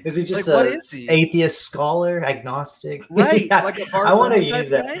 is he just an atheist scholar, agnostic? Right. Yeah. Like I want to use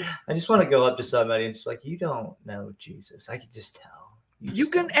that. Guy? I just want to go up to somebody and just like, you don't know Jesus. I can just tell. You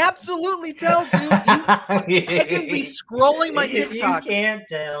can absolutely tell, dude. I can be scrolling my TikTok. You can't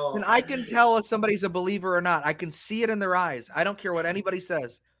tell. And I can tell if somebody's a believer or not. I can see it in their eyes. I don't care what anybody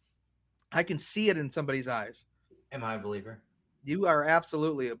says. I can see it in somebody's eyes. Am I a believer? You are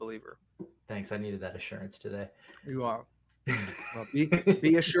absolutely a believer. Thanks. I needed that assurance today. You are. Well,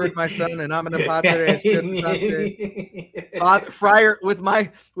 be assured, my son, and I'm in a padre. Friar with my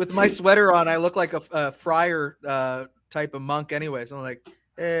sweater on. I look like a friar type of monk anyway. So I'm like,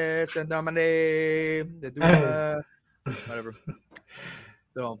 whatever.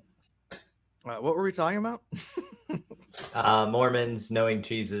 So what were we talking about? Mormons knowing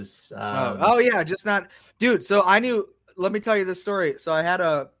Jesus. Just not, dude. So I knew. Let me tell you this story. So I had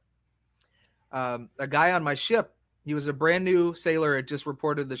a guy on my ship. He was a brand new sailor. Had just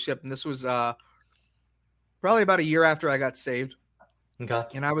reported the ship, and this was probably about a year after I got saved. Okay.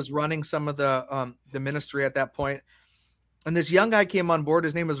 And I was running some of the ministry at that point. And this young guy came on board.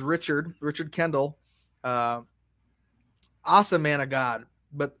 His name was Richard Kendall. Awesome man of God.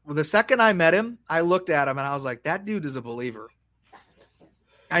 But the second I met him, I looked at him and I was like, that dude is a believer.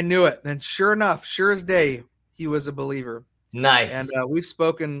 I knew it. And sure enough, sure as day, he was a believer. Nice. And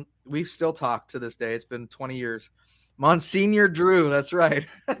we've still talked to this day. It's been 20 years. Monsignor Drew, that's right.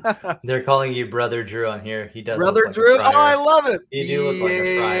 They're calling you Brother Drew on here. He does. Brother like Drew. Oh, I love it. You do look like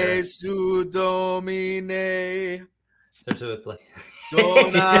a friar. Jesu Domine. Starts with like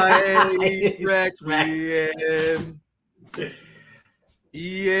Donai Requiem.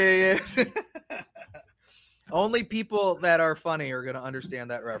 Yes. Only people that are funny are going to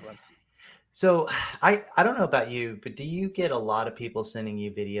understand that reference. So I don't know about you, but do you get a lot of people sending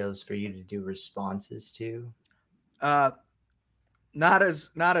you videos for you to do responses to? Uh, not as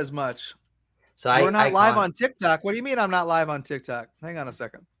much. So We're not live on TikTok. What do you mean I'm not live on TikTok? Hang on a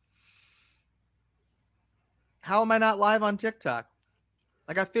second. How am I not live on TikTok?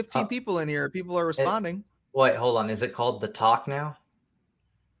 I got 15 people in here. People are responding. Wait, hold on. Is it called The Talk now?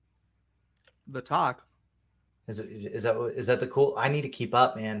 The Talk. Is that the cool? I need to keep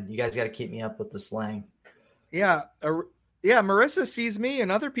up, man. You guys got to keep me up with the slang. Yeah. Yeah. Marissa sees me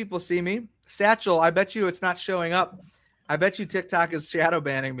and other people see me. Satchel, I bet you it's not showing up. I bet you TikTok is shadow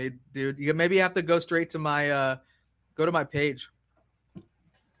banning me, dude. Maybe you have to go straight to my page.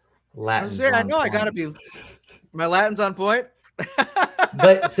 Latin's I know point. I gotta be. My Latin's on point.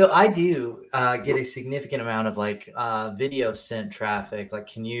 But so I do get a significant amount of video sent traffic. Like,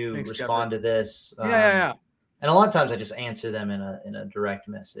 can you respond to this? Yeah. And a lot of times I just answer them in a direct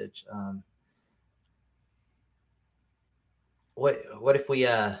message. What if we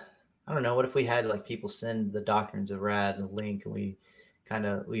I don't know, what if we had like people send the Doctrines of Rad a link and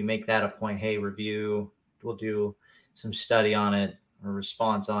we make that a point, hey, review, we'll do some study on it or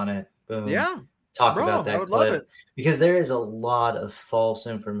response on it. Boom. Yeah. Talk about that. I would clip. Love it. Because there is a lot of false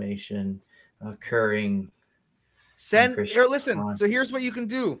information occurring. Listen, so here's what you can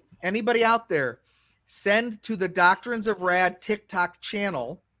do. Anybody out there, send to the Doctrines of Rad TikTok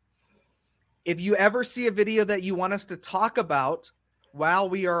channel. If you ever see a video that you want us to talk about while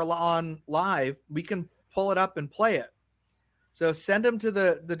we are on live, we can pull it up and play it. So send them to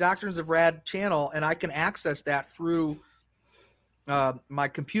the Doctrines of Rad channel, and I can access that through my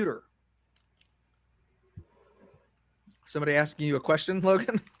computer. Somebody asking you a question,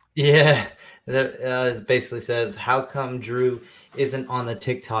 Logan? Yeah, that basically says, how come Drew isn't on the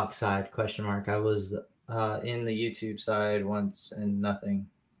TikTok side? ? I was in the YouTube side once and nothing.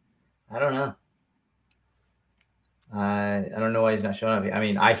 I don't know. I don't know why he's not showing up. I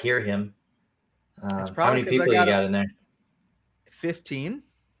mean, I hear him. How many people you got in there? 15.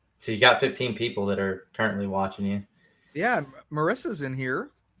 So you got 15 people that are currently watching you. Yeah, Marissa's in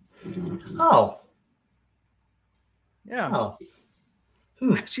here. Oh. Yeah. Oh.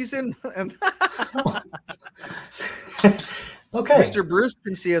 She's in. Okay. Mr. Bruce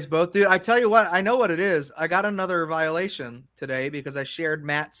can see us both. Dude, I tell you what, I know what it is. I got another violation today because I shared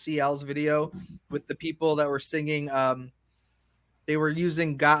Matt CL's video with the people that were singing. They were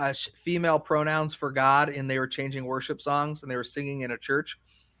using female pronouns for God, and they were changing worship songs, and they were singing in a church.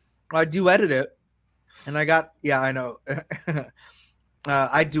 I duetted it, and I got, I know.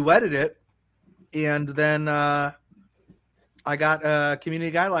 I duetted it, and then I got a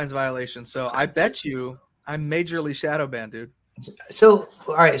community guidelines violation. So I bet you I'm majorly shadow banned, dude. So,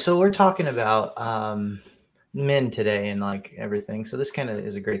 all right. So we're talking about men today and like everything. So this kind of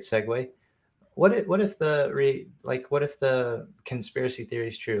is a great segue. What if the conspiracy theory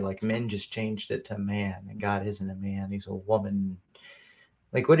is true? Like men just changed it to man and God isn't a man. He's a woman.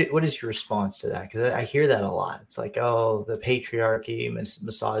 Like, what is your response to that? Because I hear that a lot. It's like, oh, the patriarchy,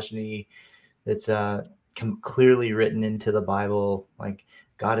 misogyny, it's clearly written into the Bible. Like,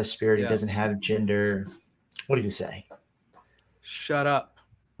 God is spirit. He doesn't have gender. What do you say? Shut up.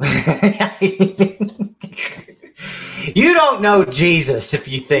 You don't know Jesus if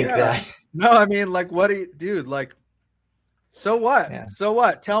you think that. No, I mean, like, what do you, dude? Like, so what? Yeah. So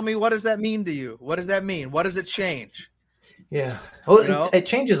what? Tell me, what does that mean to you? What does that mean? What does it change? Yeah. Well, it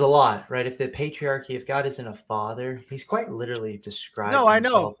changes a lot, right? If the patriarchy, if God isn't a father, he's quite literally described. No, I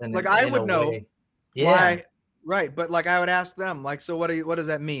know. Like, I would know. Yeah. Why, right. But like, I would ask them, like, so what does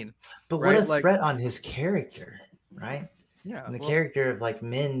that mean? But what a threat on his character, right? Yeah. And the character of like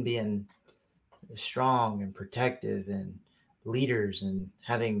men being strong and protective and leaders and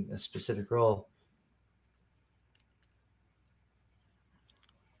having a specific role.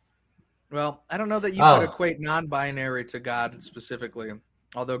 Well, I don't know that you could equate non-binary to God specifically,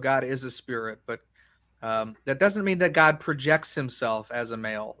 although God is a spirit, but that doesn't mean that God projects himself as a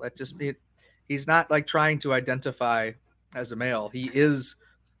male. That just means he's not like trying to identify as a male. He is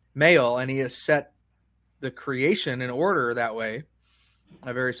male, and he has set the creation in order that way,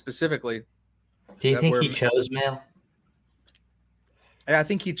 very specifically. Do you think he chose male? I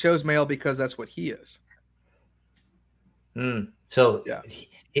think he chose male because that's what he is. So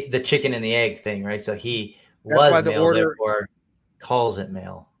the chicken and the egg thing, right? So he that's was why the male, order, therefore calls it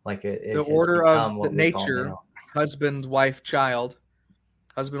male. Like the order of the nature, husband, wife, child,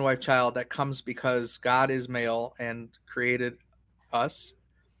 that comes because God is male and created us.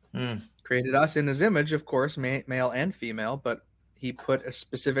 Created us in his image, of course, male and female, but he put a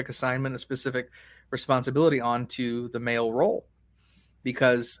specific assignment, a specific responsibility onto the male role.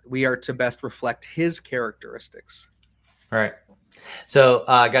 because we are to best reflect his characteristics. All right. So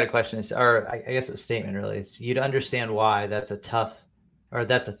I got a question, or I guess a statement really. It's you'd understand why that's a thought.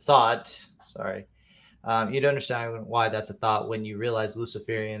 Sorry. You'd understand why that's a thought when you realize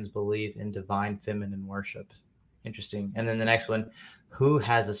Luciferians believe in divine feminine worship. Interesting. And then the next one, who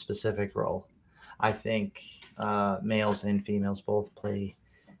has a specific role? I think males and females both play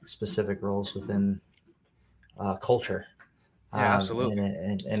specific roles within culture. Yeah, absolutely.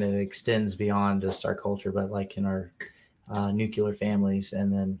 And it extends beyond just our culture, but like in our nuclear families,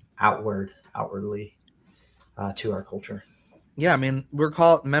 and then outwardly to our culture. Yeah, I mean,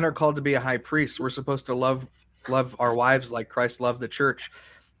 men are called to be a high priest. We're supposed to love our wives like Christ loved the church.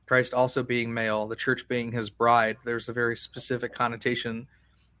 Christ also being male, the church being his bride. There's a very specific connotation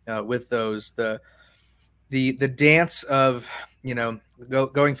with those. The dance of,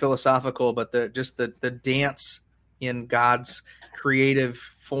 going philosophical, but the dance in God's creative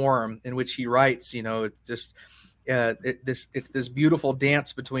form in which he writes, it's this beautiful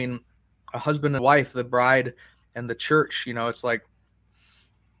dance between a husband and wife, the bride and the church.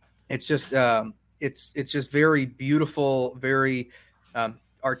 It's just very beautiful, very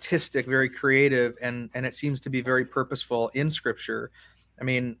artistic, very creative, and it seems to be very purposeful in Scripture. I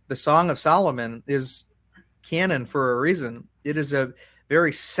mean, the Song of Solomon is canon for a reason. It is a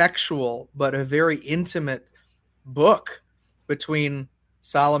very sexual but a very intimate book between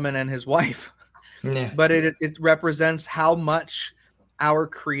Solomon and his wife. Yeah. But it represents how much our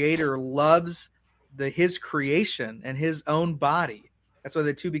Creator loves his creation and his own body. That's why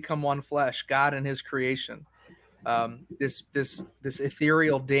the two become one flesh, God and his creation. This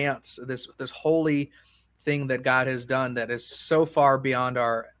ethereal dance, this holy thing that God has done that is so far beyond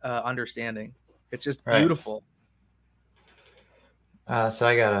our understanding. It's just beautiful.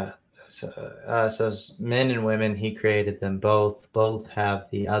 So men and women, he created them both. Both have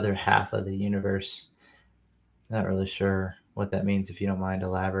the other half of the universe. Not really sure what that means, if you don't mind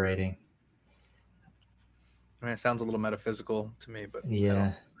elaborating. I mean, it sounds a little metaphysical to me, but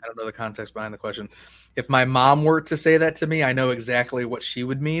yeah, I don't know the context behind the question. If my mom were to say that to me, I know exactly what she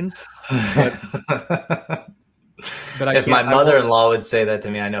would mean. But if my mother-in-law would say that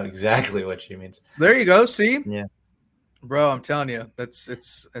to me, I know exactly what she means. There you go. See? Yeah. Bro, I'm telling you,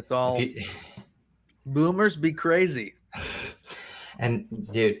 it's all boomers be crazy. And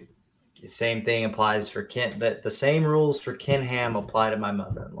dude, same thing applies for Ken. The same rules for Ken Ham apply to my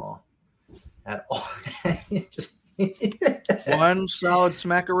mother-in-law. At all. Just one solid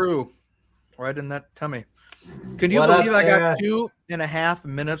smackaroo right in that tummy. Can you believe I got 2.5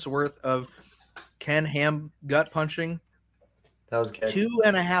 minutes worth of Ken Ham gut punching? That was good.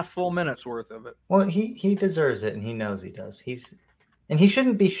 2.5 full minutes worth of it. Well, he deserves it, and he knows he does. He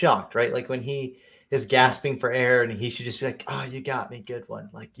shouldn't be shocked, right? Like when he is gasping for air, and he should just be like, "Oh, you got me, good one.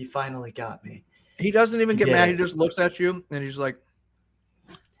 Like you finally got me." He doesn't even get mad. He just looks at you, and he's like,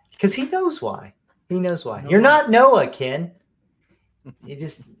 because he knows why. He knows why. You're not Noah, Ken. You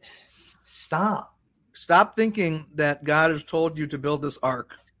just stop. Stop thinking that God has told you to build this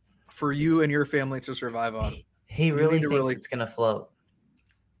ark for you and your family to survive on. He really thinks it's going to float.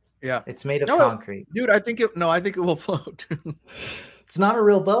 Yeah. It's made of concrete. Dude, I think it will float. It's not a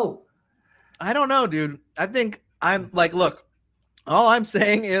real boat. I don't know, dude. I think look, all I'm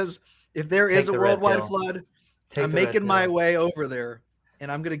saying is if there is a worldwide flood, I'm making my way over there.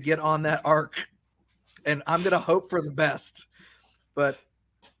 And I'm going to get on that ark, and I'm going to hope for the best. But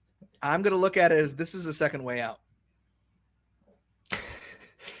I'm going to look at it as this is a second way out.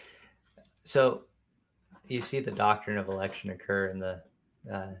 So you see the doctrine of election occur in the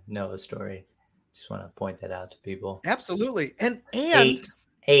Noah story. Just want to point that out to people. Absolutely. And eight.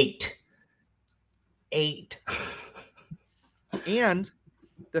 And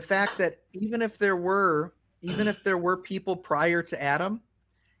the fact that even if there were people prior to Adam,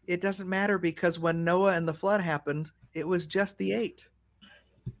 it doesn't matter, because when Noah and the flood happened, it was just the 8.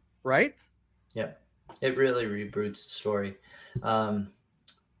 Right? Yeah. It really reboots the story. Because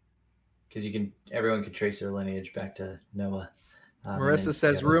everyone can trace their lineage back to Noah. Marissa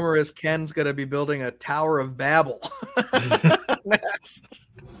says, rumor is Ken's going to be building a Tower of Babel. Next.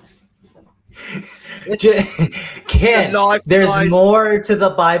 Ken, there's more to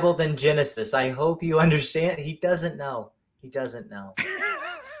the Bible than Genesis. I hope you understand. He doesn't know.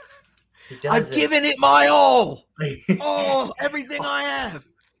 I've given it my all. Everything I have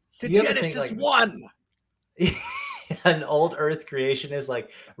to Genesis 1. An old Earth creationist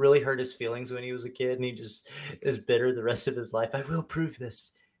really hurt his feelings when he was a kid, and he just is bitter the rest of his life. I will prove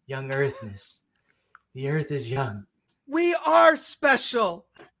this, young Earthness. The Earth is young. We are special.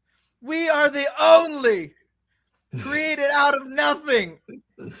 We are the only Created out of nothing.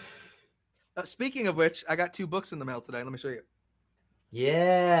 Speaking of which, I got 2 books in the mail today. Let me show you.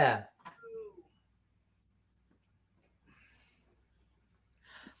 Yeah.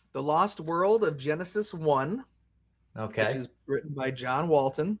 The Lost World of Genesis 1. Okay. Which is written by John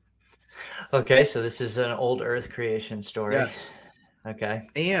Walton. Okay, so this is an old Earth creation story. Yes. Okay.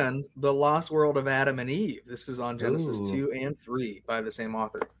 And The Lost World of Adam and Eve. This is on Genesis 2 and 3 by the same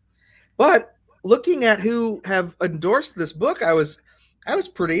author. But looking at who have endorsed this book, I was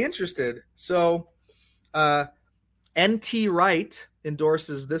pretty interested. So N.T. Wright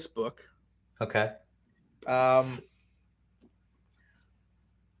endorses this book. Okay.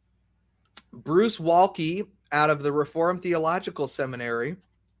 Bruce Waltke out of the Reformed Theological Seminary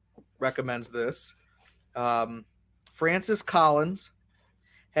recommends this. Francis Collins,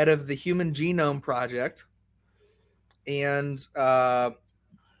 head of the Human Genome Project, and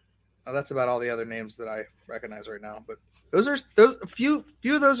that's about all the other names that I recognize right now. But those a few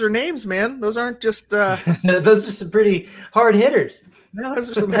of those are names, man. Those aren't just those are some pretty hard hitters. No,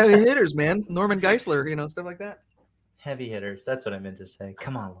 those are some heavy hitters, man. Norman Geisler, stuff like that. Heavy hitters. That's what I meant to say.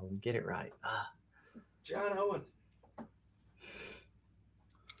 Come on, Logan, get it right. John Owen.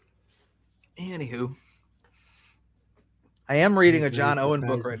 Anywho, I am reading a John Owen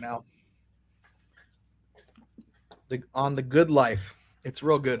book right now. On the Good Life. It's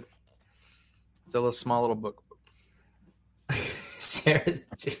real good. It's a little small little book. Sarah,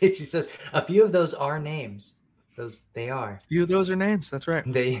 she says a few of those are names. They are. A few of those are names. That's right.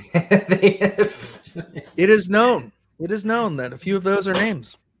 It is known. It is known that a few of those are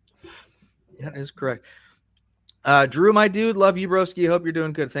names. That is correct. Drew, my dude, love you, broski. Hope you're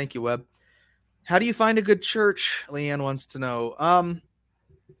doing good. Thank you, Webb. How do you find a good church? Leanne wants to know.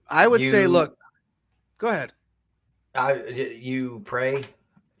 I would say, look, go ahead. You pray.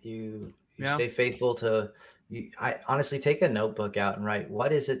 You stay faithful to. I honestly take a notebook out and write.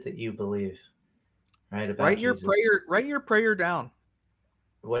 What is it that you believe? Right about write Jesus. Write your prayer down.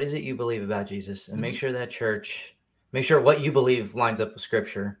 What is it you believe about Jesus? And make sure that church. Make sure what you believe lines up with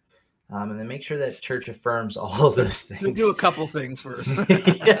Scripture. And then make sure that church affirms all of those things. We'll do a couple things first.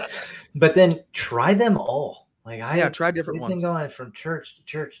 Yeah. But then try them all. Try different ones. Been going from church to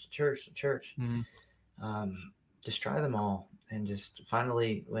church to church to church. Mm-hmm. Just try them all. And just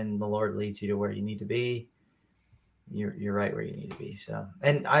finally, when the Lord leads you to where you need to be, you're right where you need to be. So,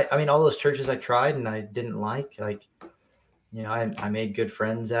 and I mean, all those churches I tried and I didn't like, I made good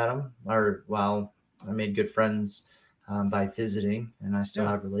friends at them. I made good friends by visiting, and I still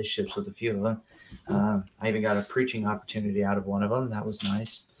have relationships with a few of them. I even got a preaching opportunity out of one of them. That was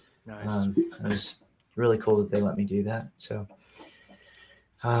nice. It was really cool that they let me do that. So,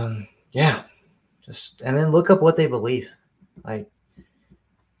 and then look up what they believe.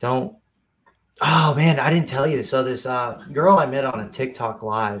 Oh man, I didn't tell you this. So this girl I met on a TikTok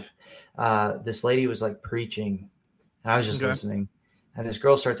live, this lady was preaching, and I was just listening. And this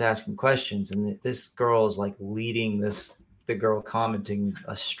girl starts asking questions, and this girl is leading the girl commenting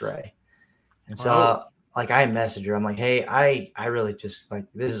astray. And so I message her. I'm like, hey, I really just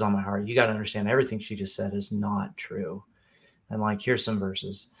this is on my heart. You got to understand everything she just said is not true. And here's some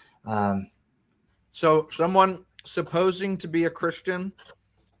verses. So someone supposing to be a Christian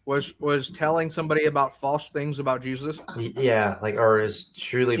was telling somebody about false things about Jesus. Yeah. Or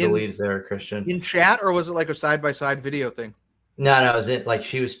truly believes they're a Christian in chat, or was it a side-by-side video thing? No, it was it.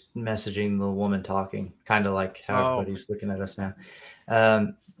 She was messaging the woman talking, kind of how everybody's looking at us now.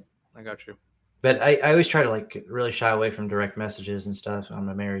 I got you. But I always try to really shy away from direct messages and stuff. I'm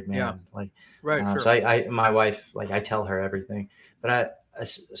a married man. Yeah. Right. Sure. So my wife, I tell her everything. But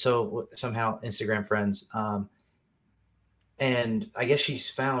so somehow Instagram friends, and I guess she's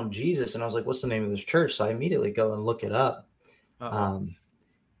found Jesus, and I was like, "What's the name of this church?" So I immediately go and look it up.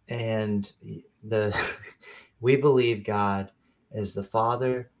 And we believe God is the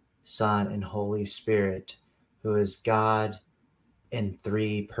Father, Son, and Holy Spirit, who is God in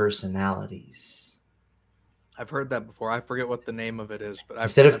 3 personalities. I've heard that before. I forget what the name of it is, but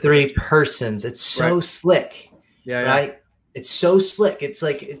instead of 3 persons, it's so slick. Yeah, right? Yeah. It's so slick. It's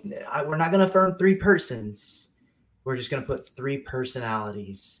we're not going to affirm 3 persons. We're just going to put 3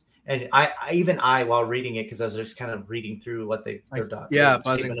 personalities. And I while reading it, because I was just kind of reading through what they're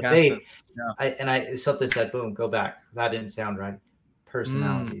buzzing past it. I something said, boom, go back. That didn't sound right.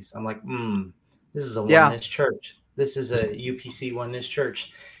 Personalities. I'm like, this is a oneness church. This is a UPC oneness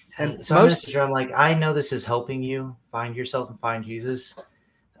church. And so I'm like, I know this is helping you find yourself and find Jesus.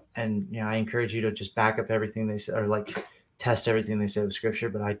 And I encourage you to just back up everything they say, or test everything they say with Scripture.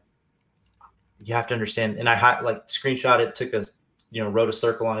 But you have to understand. And I screenshot it, took a wrote a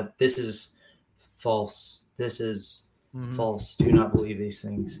circle on it. This is false. this is false. Do not believe these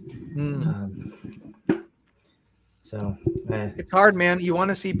things. So it's hard, man. You want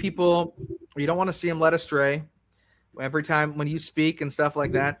to see people, you don't want to see them led astray. Every time when you speak and stuff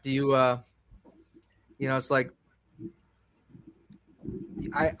like that, do you, it's like,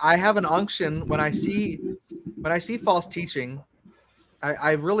 I have an unction when I see false teaching.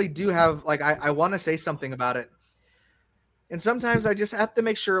 I really do have, like, I want to say something about it. And sometimes I just have to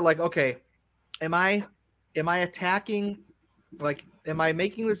make sure, like, okay, am I attacking, like, am I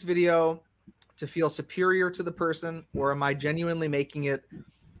making this video to feel superior to the person, or am I genuinely making it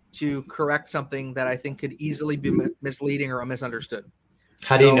to correct something that I think could easily be misleading or misunderstood?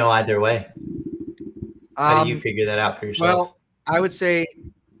 How do you know either way? How do you figure that out for yourself? Well, I would say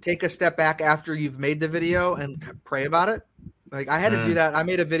take a step back after you've made the video and pray about it. Like, I had to do that. I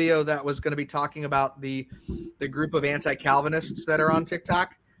made a video that was going to be talking about the group of anti-Calvinists that are on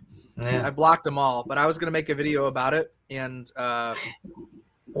TikTok. Yeah. I blocked them all, but I was going to make a video about it. And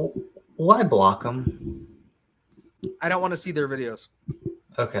why block them? I don't want to see their videos.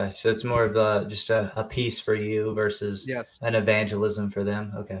 Okay, so it's more of just a piece for you versus an evangelism for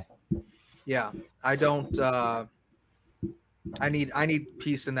them. Okay. Yeah, I don't. I need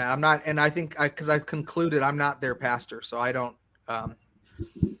peace in that. I'm not, and I think because I've concluded I'm not their pastor, so I don't. I'm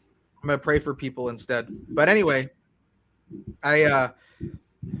gonna pray for people instead. But anyway, I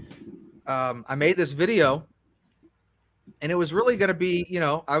made this video, and it was really gonna be,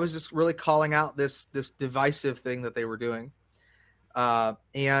 I was just really calling out this divisive thing that they were doing,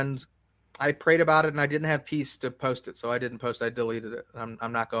 and I prayed about it, and I didn't have peace to post it, so I didn't post. I deleted it.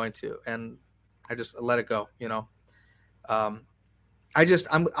 I'm not going to, and I just let it go. I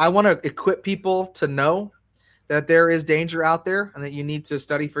want to equip people to know that there is danger out there and that you need to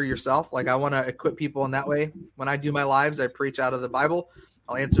study for yourself. Like, I want to equip people in that way. When I do my lives, I preach out of the Bible.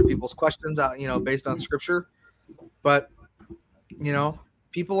 I'll answer people's questions out, based on scripture. But,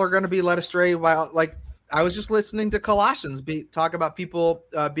 people are going to be led astray by, like, I was just listening to Colossians talk about people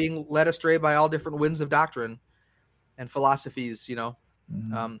being led astray by all different winds of doctrine and philosophies,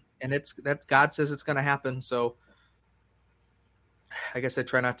 and it's that God says it's going to happen. So I guess I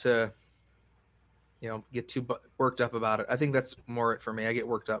try not to, get too worked up about it. I think that's more it for me. I get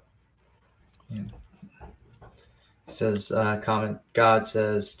worked up. Yeah. It says, comment, God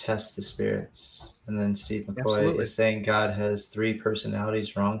says, test the spirits. And then Steve McCoy is saying God has 3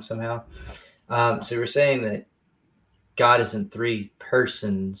 personalities wrong somehow. So we're saying that God isn't 3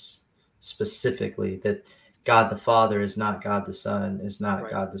 persons specifically, that God the Father is not God the Son, is not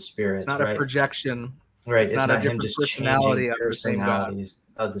God the Spirit. It's not a projection. Right. It's not a different personality of the same God.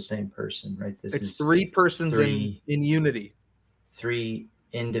 Of the same person, right? It's 3 persons in unity. 3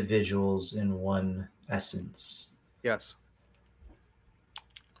 individuals in one essence. Yes.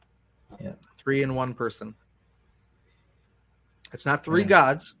 Yeah. 3 in one person. It's not 3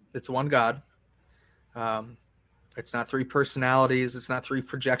 gods. It's one God. It's not 3 personalities. It's not 3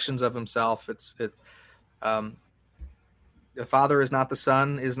 projections of himself. The Father is not the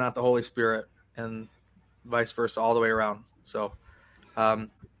Son, is not the Holy Spirit, and vice versa, all the way around. So,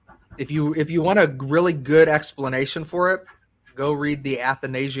 if you want a really good explanation for it, go read the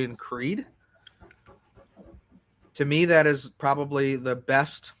Athanasian Creed. To me, that is probably the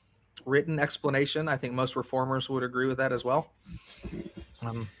best written explanation. I think most reformers would agree with that as well.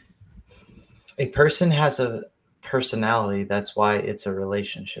 A person has a personality. That's why it's a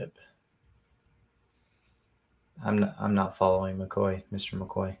relationship. I'm not following McCoy, Mr.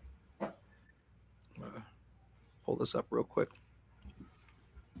 McCoy. Pull this up real quick.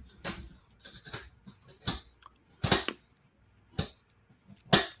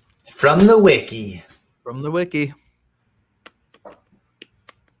 From the wiki. From the wiki.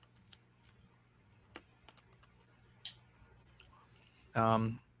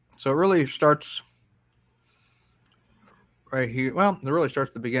 So it really starts right here. Well, it really starts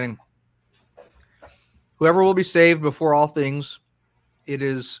at the beginning. Whoever will be saved before all things, it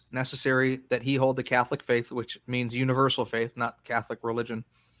is necessary that he hold the Catholic faith, which means universal faith, not Catholic religion.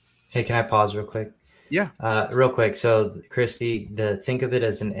 Hey, can I pause real quick? Yeah. Real quick. So, Christy, think of it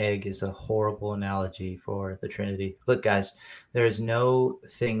as an egg is a horrible analogy for the Trinity. Look, guys, there is no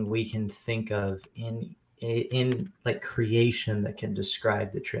thing we can think of in like creation that can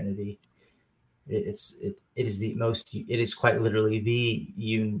describe the Trinity. It is quite literally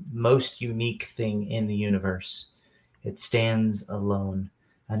the most unique thing in the universe. It stands alone.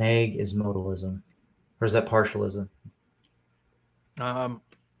 An egg is modalism, or is that partialism?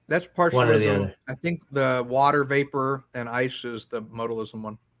 That's partialism. One or the other. I think the water vapor and ice is the modalism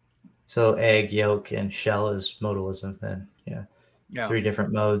one. So egg, yolk, and shell is modalism then. Yeah. 3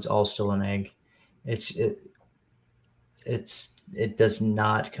 different modes, all still an egg. It does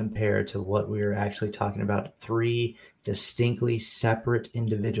not compare to what we are actually talking about. 3 distinctly separate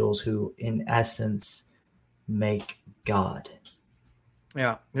individuals who, in essence, make God.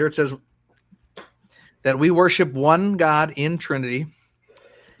 Yeah. Here it says that we worship one God in Trinity,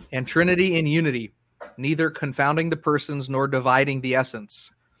 and Trinity in unity, neither confounding the persons nor dividing the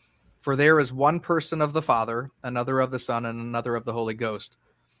essence. For there is one person of the Father, another of the Son, and another of the Holy Ghost.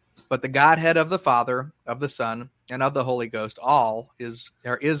 But the Godhead of the Father, of the Son, and of the Holy Ghost, is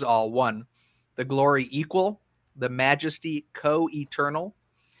all one. The glory equal, the majesty co-eternal.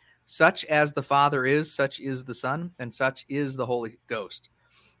 Such as the Father is, such is the Son, and such is the Holy Ghost.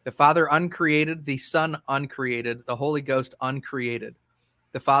 The Father uncreated, the Son uncreated, the Holy Ghost uncreated.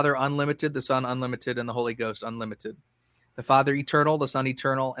 The Father unlimited, the Son unlimited, and the Holy Ghost unlimited. The Father eternal, the Son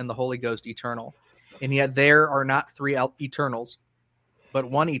eternal, and the Holy Ghost eternal. And yet there are not 3 eternals, but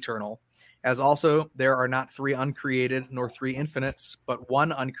one eternal, as also there are not 3 uncreated nor 3 infinites, but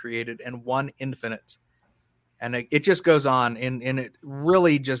one uncreated and one infinite. And it just goes on, and it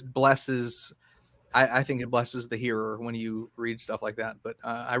really just blesses. I think it blesses the hearer when you read stuff like that. But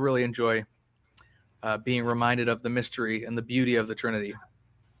I really enjoy being reminded of the mystery and the beauty of the Trinity.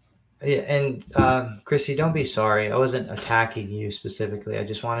 Yeah, and Chrissy, don't be sorry. I wasn't attacking you specifically. I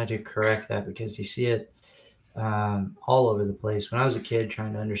just wanted to correct that because you see it all over the place. When I was a kid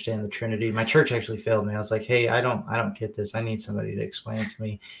trying to understand the Trinity, my church actually failed me. I was like, hey, I don't get this. I need somebody to explain it to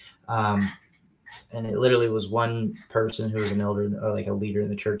me. And it literally was one person who was an elder or like a leader in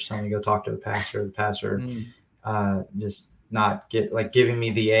the church telling me to go talk to the pastor. The pastor just not giving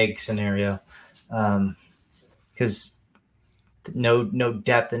me the egg scenario, because no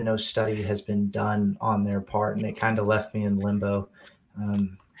depth and no study has been done on their part, and it kind of left me in limbo. I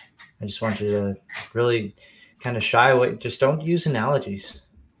just want you to really kind of shy away. Just don't use analogies.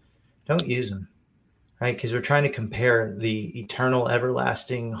 Don't use them. Right, because we're trying to compare the eternal,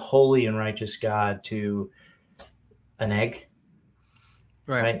 everlasting, holy, and righteous God to an egg.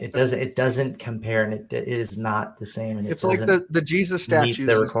 Right? It doesn't compare, and it is not the same. And it's like the Jesus statues. Meet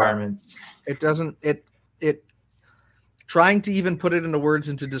the requirements. It doesn't. It trying to even put it into words,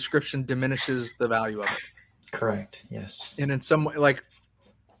 into description, diminishes the value of it. Correct. Yes. And in some way, like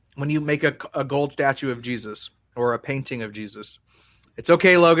when you make a gold statue of Jesus or a painting of Jesus, it's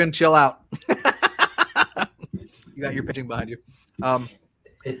okay, Logan, chill out. You got your pitching behind you.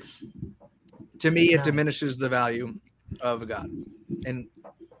 It diminishes the value of God. In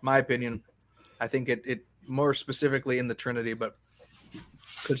my opinion, I think it more specifically in the Trinity, but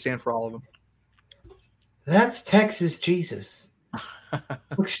could stand for all of them. That's Texas Jesus.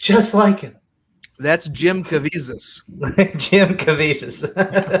 Looks just like him. That's Jim Caviezel. Jim Caviezel.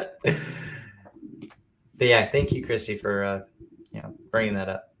 But yeah, thank you, Chrissy, for bringing that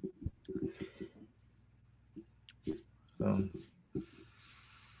up.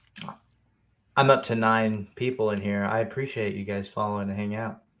 I'm up to 9 people in here. I appreciate you guys following and hang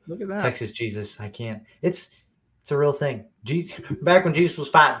out. Look at that. Texas Jesus. I can't. It's a real thing. Back when Jesus was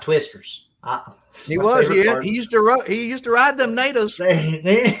fighting twisters. He used to ride them natives.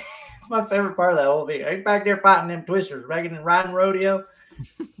 It's my favorite part of that whole thing. He's back there fighting them twisters, riding rodeo.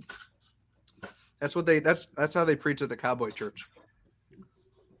 That's how they preach at the Cowboy Church.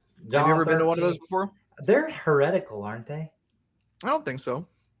 Have you ever been to one of those before? They're heretical, aren't they? I don't think so.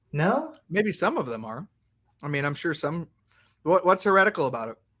 No? Maybe some of them are. I mean, I'm sure some. What's heretical about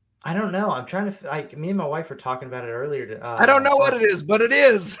it? I don't know. I'm trying to. Me and my wife were talking about it earlier. I don't know what it is, but it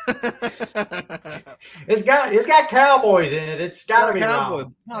is. It's got cowboys in it. It's got to be cowboy.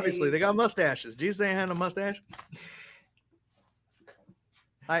 Obviously, they got mustaches. Jesus ain't had a mustache.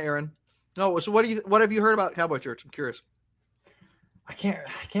 Hi, Aaron. No, so what have you heard about Cowboy Church? I'm curious. I can't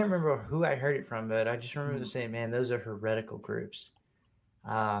remember who I heard it from, but I just remember saying, "Man, those are heretical groups."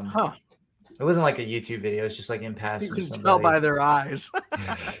 It wasn't like a YouTube video. It's just like in passing. You can tell by their eyes.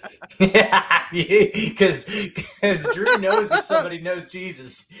 Yeah, because Drew knows if somebody knows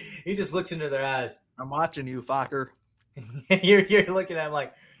Jesus, he just looks into their eyes. I'm watching you, fucker. You're looking at him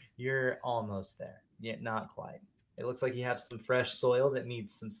like you're almost there, yet not quite. It looks like you have some fresh soil that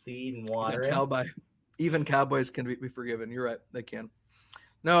needs some seed and water. You can tell by even cowboys can be forgiven. You're right, they can.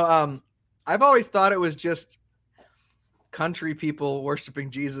 No, I've always thought it was just country people worshiping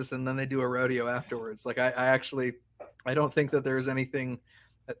Jesus and then they do a rodeo afterwards. Like I don't think that there's anything.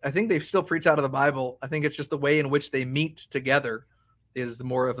 I think they still preach out of the Bible. I think it's just the way in which they meet together is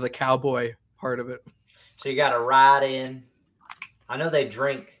more of the cowboy part of it. So you got to ride in. I know they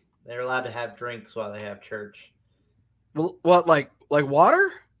drink. They're allowed to have drinks while they have church. Well, what, like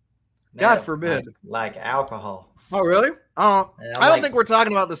water? God forbid. Like alcohol. Oh, really? I don't think we're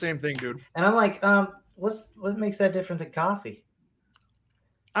talking about the same thing, dude. And I'm like, what makes that different than coffee?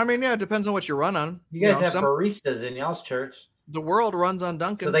 I mean, yeah, it depends on what you run on. You guys have baristas in y'all's church. The world runs on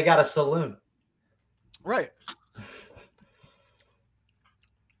Dunkin'. So they got a saloon. Right.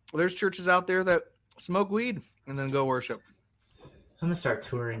 There's churches out there that smoke weed and then go worship. I'm going to start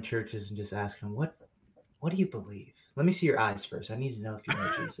touring churches and just ask them, what do you believe? Let me see your eyes first. I need to know if you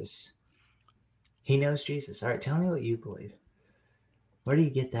know Jesus. He knows Jesus. All right, tell me what you believe. Where do you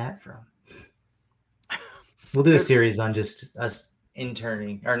get that from? We'll do a series on just us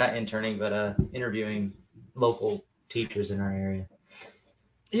interning, or not interning, but interviewing local teachers in our area.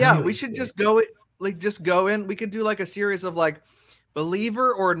 Yeah, we should just go in. We could do like a series of like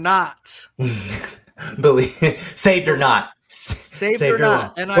believer or not. Saved or not. Saved or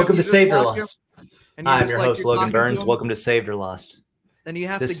not. And welcome to Saved or Lost. I'm your host, Logan Burns. Welcome to Saved or Lost. And you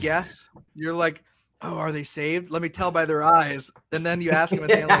have to guess. You're like, oh, are they saved? Let me tell by their eyes. And then you ask them, and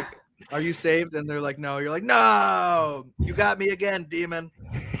they're like, are you saved? And they're like, no. You're like, no, you got me again, demon.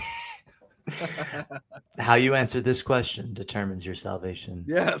 How you answer this question determines your salvation.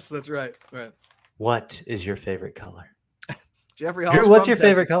 Yes, that's right. Right. What is your favorite color? Jeffrey Hall. What's your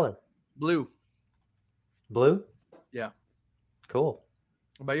favorite color? Blue. Blue? Yeah. Cool.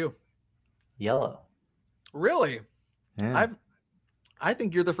 What about you? Yellow. Really? Yeah. I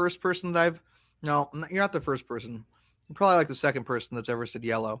think you're the first person that no, you're not the first person. You're probably like the second person that's ever said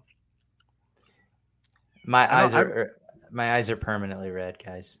yellow. My eyes are permanently red,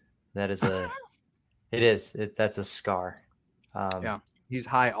 guys. That is that's a scar. Yeah, he's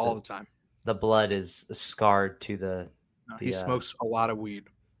high all the time. The blood is scarred to the. He smokes a lot of weed.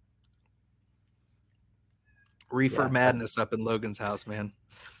 Reefer madness up in Logan's house, man.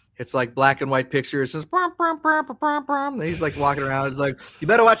 It's like black and white pictures. It's brum, brum, brum, brum, brum. And he's like walking around. He's like, you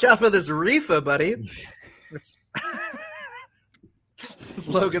better watch out for this reefer, buddy. It's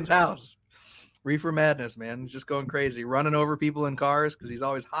Logan's house. Reefer madness, man. He's just going crazy, running over people in cars because he's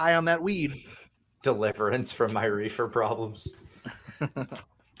always high on that weed. Deliverance from my reefer problems.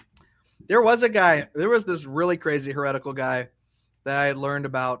 There was this really crazy heretical guy that I had learned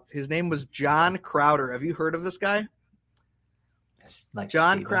about. His name was John Crowder. Have you heard of this guy? Like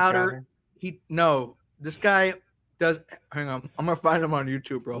John Crowder. This guy does. Hang on. I'm going to find him on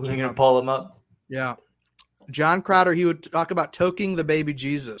YouTube, bro. You're going to pull him up? Yeah. John Crowder, he would talk about toking the baby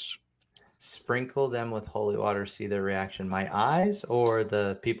Jesus. Sprinkle them with holy water, see their reaction. My eyes or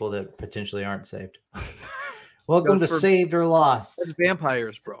the people that potentially aren't saved? Welcome to Saved or Lost. That's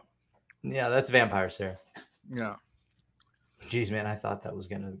vampires, bro. Yeah, that's vampires, Sarah. Yeah. Jeez, man, I thought that was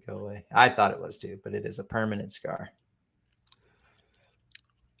going to go away. I thought it was too, but it is a permanent scar.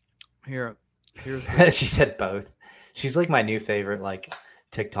 Here's she said both. She's like my new favorite, like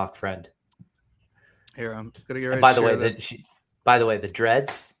TikTok friend. Here, I'm gonna get ready. And by the way, the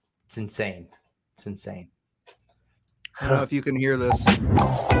dreads, it's insane. It's insane. I don't know if you can hear this.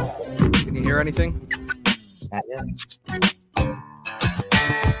 Can you hear anything?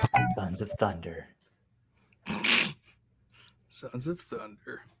 Sons of Thunder. Sons of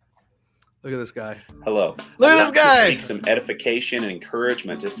Thunder. Look at this guy. Hello. Look at this guy. Speak some edification and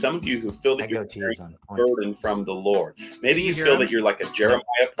encouragement to some of you who feel that you're carrying a burden from the Lord. Maybe you feel that you're like a Jeremiah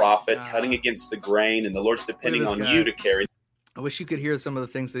prophet cutting against the grain, and the Lord's depending on you to carry. I wish you could hear some of the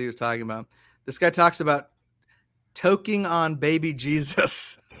things that he was talking about. This guy talks about toking on baby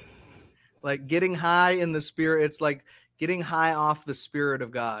Jesus, like getting high in the spirit. It's like getting high off the Spirit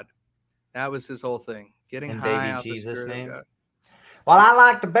of God. That was his whole thing. Getting high off Jesus' the Spirit of God. Well, I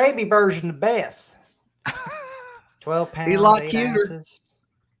like the baby version the best. 12 pounds, 8 ounces.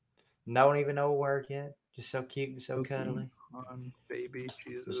 Don't even know a word yet. Just so cute and so cuddly. On baby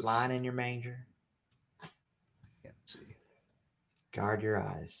Jesus. Just lying in your manger. Can't see. Guard your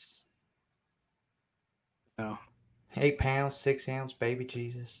eyes. No. 8 pounds, 6 ounce baby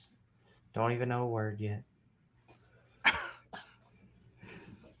Jesus. Don't even know a word yet.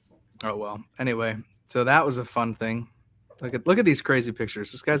 Oh, well. Anyway, so that was a fun thing. Look at these crazy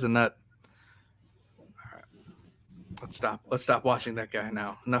pictures. This guy's a nut. All right. Let's stop watching that guy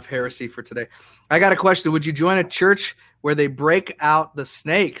now. Enough heresy for today. I got a question. Would you join a church where they break out the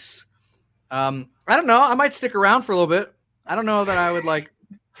snakes? I don't know. I might stick around for a little bit. I don't know that I would like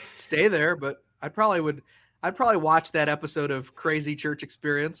stay there, but I'd probably watch that episode of Crazy Church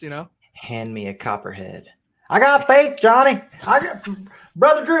Experience, you know? Hand me a copperhead. I got faith, Johnny.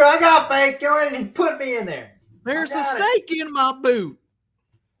 Brother Drew, I got faith. Go ahead and put me in there. There's a snake in my boot.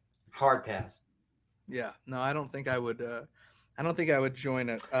 Hard pass. Yeah, no, I don't think I would. I don't think I would join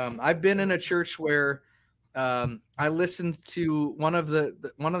it. I've been in a church where I listened to one of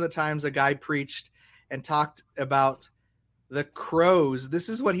the times a guy preached and talked about the crows. This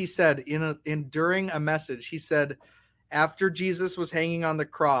is what he said during a message. He said, after Jesus was hanging on the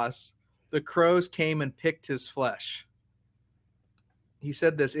cross, the crows came and picked his flesh. He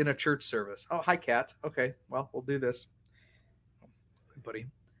said this in a church service. Oh, hi, Kat. Okay, well, we'll do this, buddy.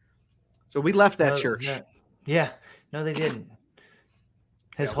 So we left that church. No. Yeah, no, they didn't.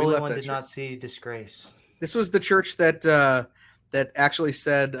 His Holy One did not see disgrace. This was the church that actually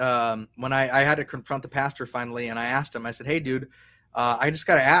said, when I had to confront the pastor finally, and I asked him, I said, hey, dude, I just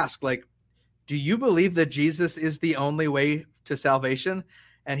got to ask, like, do you believe that Jesus is the only way to salvation?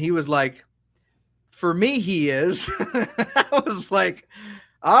 And he was like, for me, he is. I was like,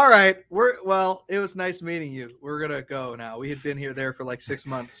 all right, it was nice meeting you. We're going to go now. We had been there for like 6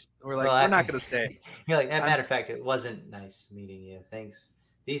 months. We're like, we're not going to stay. You're like, as a matter of fact, it wasn't nice meeting you. Thanks.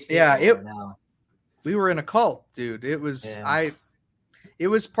 These people we were in a cult, dude. It was, it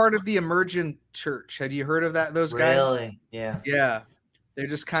was part of the Emergent Church. Had you heard of those guys? Really? Yeah. Yeah. They're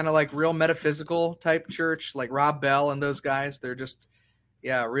just kind of like real metaphysical type church, like Rob Bell and those guys. They're just,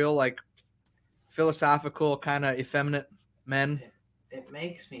 real like philosophical kind of effeminate men. It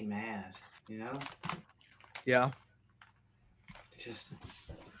makes me mad, you know? Yeah.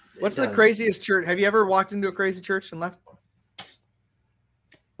 What's the craziest church? Have you ever walked into a crazy church and left?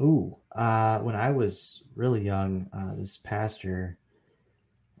 Ooh, when I was really young, this pastor,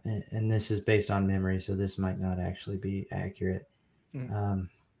 and this is based on memory, so this might not actually be accurate. But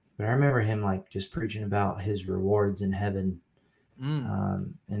I remember him like just preaching about his rewards in heaven,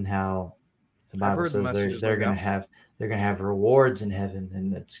 and how the Bible says they're going to have rewards in heaven,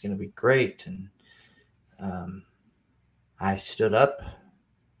 and it's going to be great. And I stood up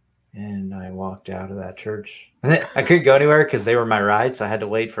and I walked out of that church. I couldn't go anywhere because they were my ride, so I had to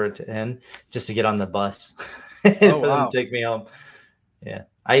wait for it to end just to get on the bus for them to take me home. Yeah,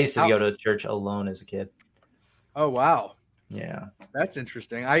 I used to go to church alone as a kid. Oh wow. Yeah, that's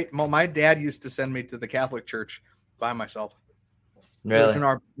interesting. My dad used to send me to the Catholic church by myself. Really?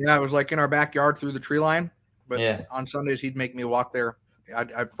 It was like in our backyard through the tree line. But on Sundays he'd make me walk there.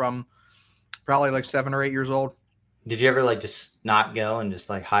 I'm from probably like 7 or 8 years old. Did you ever like just not go and just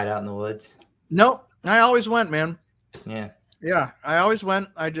like hide out in the woods? No, I always went, man. Yeah. Yeah, I always went.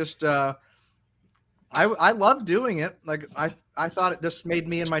 I just I loved doing it. Like I thought it just made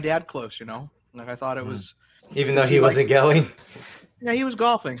me and my dad close, you know. Like I thought it was. Even though he wasn't going? Yeah, he was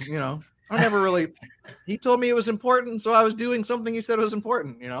golfing, you know. I never really he told me it was important, so I was doing something he said was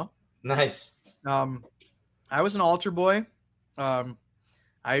important, you know. Nice. I was an altar boy. I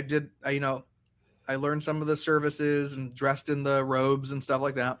learned some of the services and dressed in the robes and stuff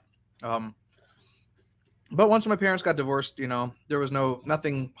like that. But once my parents got divorced, you know, there was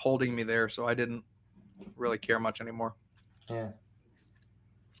nothing holding me there, so I didn't really care much anymore. Yeah.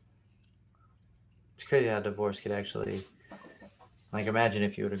 It's crazy how divorce could actually, like, imagine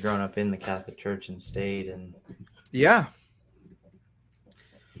if you would have grown up in the Catholic Church and stayed. And yeah,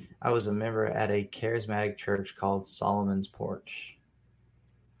 I was a member at a charismatic church called Solomon's Porch.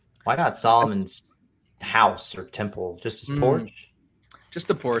 Why not Solomon's house or temple? Just his porch? Just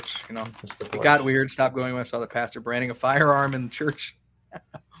the porch, you know. Just the porch. It got weird. Stopped going when I saw the pastor branding a firearm in the church.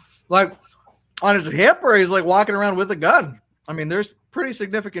 Like on his hip, or he's like walking around with a gun. I mean, there's pretty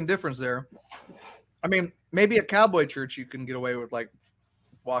significant difference there. I mean, maybe at cowboy church you can get away with like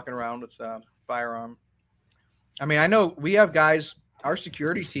walking around with a firearm. I mean, I know we have guys, our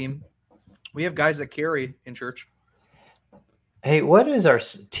security team, we have guys that carry in church. Hey, what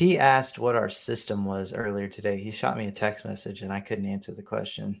is T asked what our system was earlier today. He shot me a text message and I couldn't answer the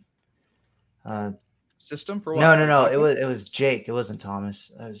question. System for what? No. It was Jake. It wasn't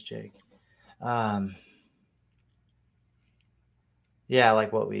Thomas. It was Jake. Yeah,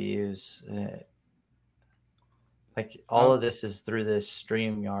 like what we use. Like all of this is through this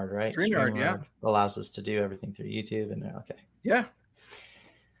StreamYard, right? StreamYard, yeah. Allows us to do everything through YouTube and okay. Yeah.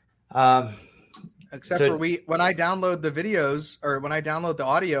 Except for when I download the videos or when I download the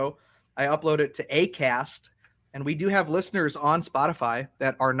audio, I upload it to Acast, and we do have listeners on Spotify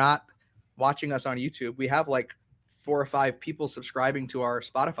that are not watching us on YouTube. We have like 4 or 5 people subscribing to our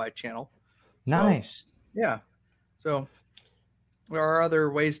Spotify channel. Nice. Yeah. So there are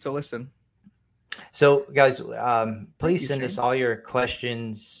other ways to listen. So guys, please send us all your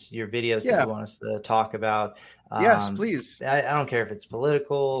questions, your videos that you want us to talk about. Yes, please. I don't care if it's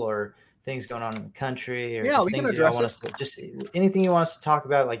political or things going on in the country, or we can address it. Just anything you want us to talk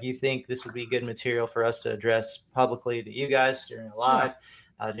about. Like you think this would be good material for us to address publicly to you guys during a live,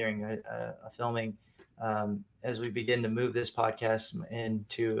 during a filming, as we begin to move this podcast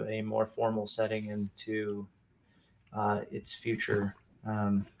into a more formal setting into its future.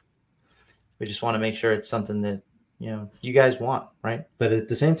 We just want to make sure it's something that you guys want, right? But at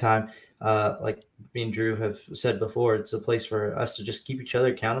the same time, like me and Drew have said before, it's a place for us to just keep each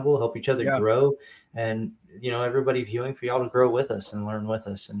other accountable, help each other grow, and everybody viewing, for y'all to grow with us and learn with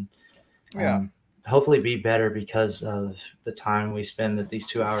us, and hopefully be better because of the time we spend. That these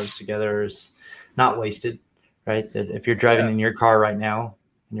 2 hours together is not wasted, right? That if you're driving in your car right now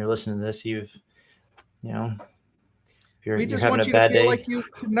and you're listening to this, if we just having want a you bad to feel day, like you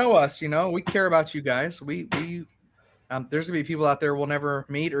know us. We care about you guys. There's gonna be people out there we'll never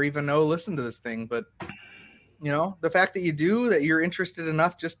meet or even know listen to this thing, but the fact that you do, that you're interested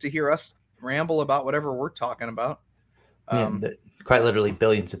enough just to hear us ramble about whatever we're talking about. Quite literally,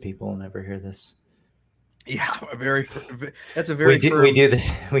 billions of people will never hear this. Yeah, that's a very.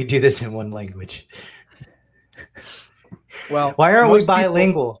 We do this in one language. Well, why aren't we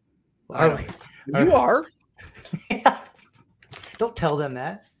bilingual? You are. Don't tell them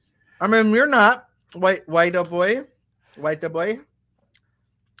that. I mean, we're not. White boy.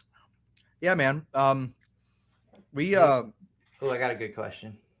 Yeah, man. I got a good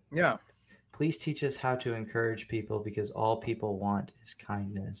question. Yeah. Please teach us how to encourage people, because all people want is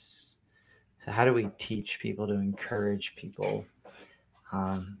kindness. So how do we teach people to encourage people?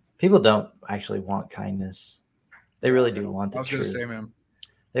 People don't actually want kindness. They really do want the truth. I was going to say, man.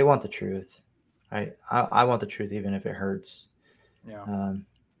 They want the truth. Right? I want the truth, even if it hurts. Yeah.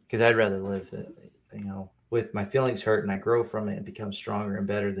 Because I'd rather live, with my feelings hurt and I grow from it and become stronger and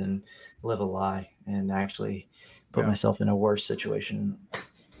better than live a lie and actually put myself in a worse situation.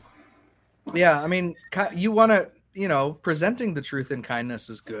 Yeah. I mean, you want to, presenting the truth in kindness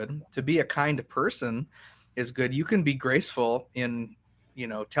is good. To be a kind person is good. You can be graceful in,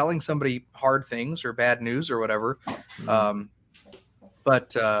 telling somebody hard things or bad news or whatever. Mm-hmm.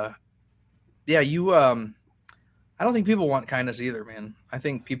 I don't think people want kindness either, man. I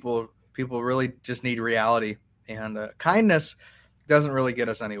think people really just need reality, and kindness doesn't really get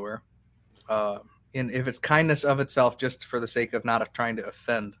us anywhere. If it's kindness of itself, just for the sake of not trying to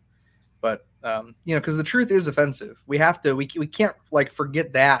offend, but because the truth is offensive. We can't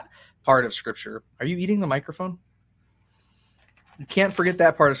forget that part of Scripture. Are you eating the microphone? You can't forget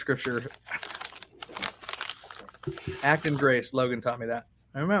that part of Scripture. Act in grace. Logan taught me that.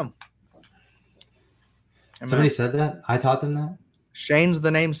 Amen. Somebody said that? I taught them that? Shane's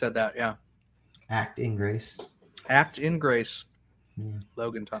the name said that, yeah. Act in grace. Act in grace. Yeah.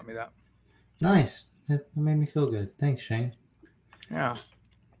 Logan taught me that. Nice. That made me feel good. Thanks, Shane. Yeah.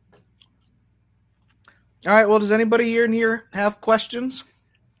 All right, well, does anybody here in here have questions?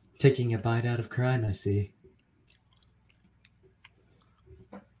 Taking a bite out of crime, I see.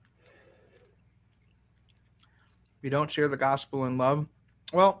 You don't share the gospel in love?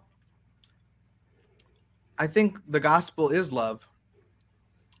 Well, I think the gospel is love.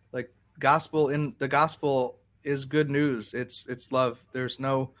 Like the gospel is good news. It's love. There's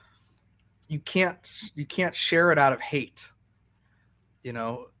no, you can't share it out of hate.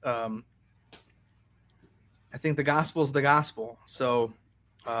 I think the gospel is the gospel. So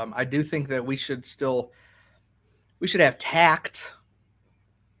I do think that we should have tact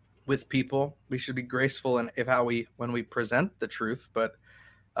with people. We should be graceful in when we present the truth, but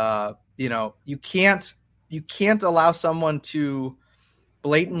you can't allow someone to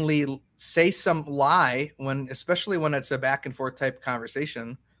blatantly say some lie especially when it's a back and forth type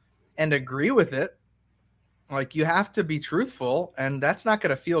conversation, and agree with it. Like, you have to be truthful, and that's not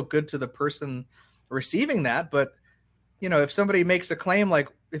going to feel good to the person receiving that. But, if somebody makes a claim, like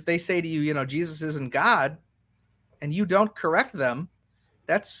if they say to you, Jesus isn't God, and you don't correct them,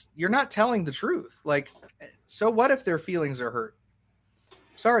 you're not telling the truth. Like, so what if their feelings are hurt?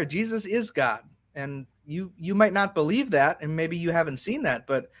 Sorry, Jesus is God. And you might not believe that, and maybe you haven't seen that,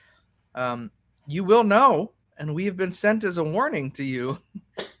 but you will know, and we have been sent as a warning to you.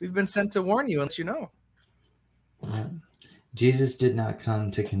 We've been sent to warn you and let you know. Yeah. Jesus did not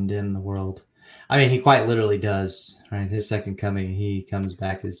come to condemn the world. I mean, he quite literally does, right? His second coming, he comes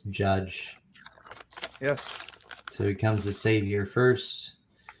back as judge. Yes. So he comes as Savior first,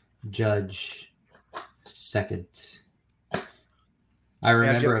 judge second. I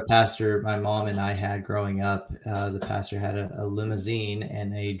remember a pastor my mom and I had growing up. The pastor had a limousine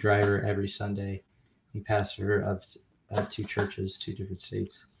and a driver every Sunday. He pastor of 2 churches, 2 different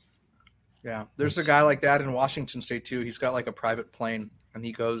states. Yeah, there's a guy like that in Washington State too. He's got like a private plane, and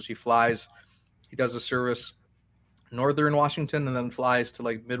he flies, he does a service northern Washington, and then flies to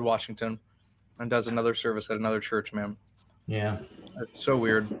like mid Washington, and does another service at another church. Man, yeah, it's so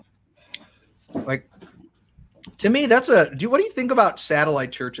weird. Like, to me, what do you think about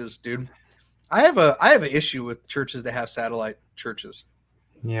satellite churches, dude? I have an issue with churches that have satellite churches.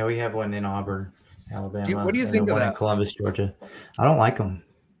 Yeah, we have one in Auburn, Alabama. What do you think of that? In Columbus, Georgia. I don't like them.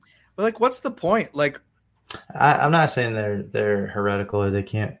 But like, what's the point? Like, I'm not saying they're heretical or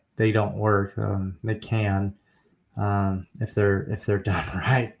they don't work. They can, if they're done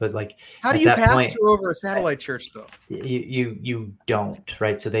right. But like, how do you pastor over a satellite church though? You don't,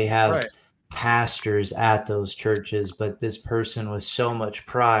 right? So they have pastors at those churches, but this person with so much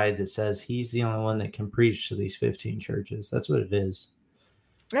pride that says he's the only one that can preach to these 15 churches. That's what it is.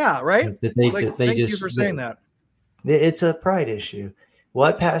 Yeah, right. Thank you for saying that. It's a pride issue.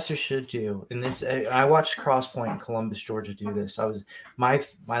 What pastors should do, and this, I watched Crosspoint in Columbus, Georgia do this. I was my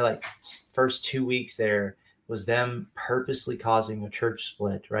like first 2 weeks there was them purposely causing a church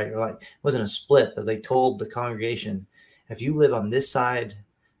split, right? Or like, it wasn't a split, but they told the congregation, if you live on this side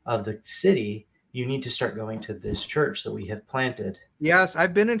of the city, you need to start going to this church that we have planted. Yes,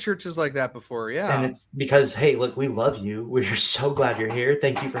 I've been in churches like that before. Yeah. And it's because, hey, look, we love you. We're so glad you're here.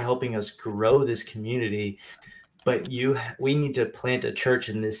 Thank you for helping us grow this community. But we need to plant a church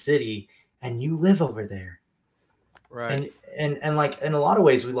in this city, and you live over there. Right. And like, in a lot of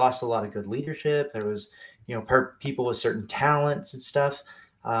ways, we lost a lot of good leadership. There was, people with certain talents and stuff.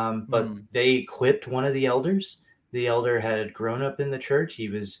 But they equipped one of the elders. The elder had grown up in the church. He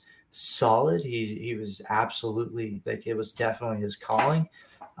was solid. He was absolutely, like, it was definitely his calling.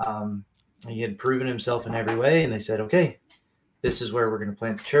 He had proven himself in every way. And they said, okay, this is where we're going to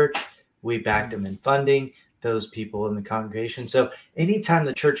plant the church. We backed him in funding, those people in the congregation. So anytime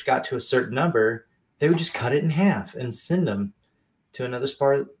the church got to a certain number, they would just cut it in half and send them to another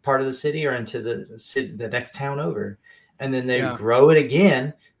part of the city or into the next town over. And then they grow it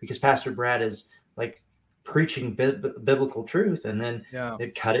again because Pastor Brad is like preaching biblical truth. And then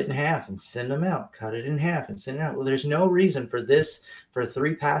they'd cut it in half and send them out, cut it in half and send it out. Well, there's no reason for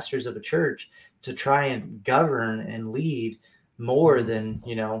 3 pastors of a church to try and govern and lead more than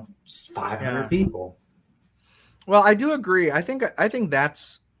 500 people. Well, I do agree. I think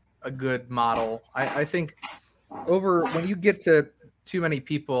that's a good model. I think when you get to too many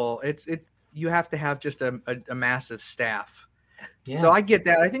people, you have to have just a massive staff. Yeah. So I get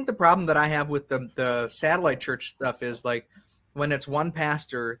that. I think the problem that I have with the satellite church stuff is like when it's one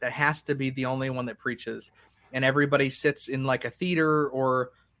pastor that has to be the only one that preaches, and everybody sits in like a theater or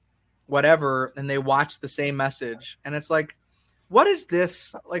whatever, and they watch the same message, and it's like, what is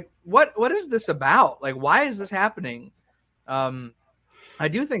this? Like, what is this about? Like, why is this happening? I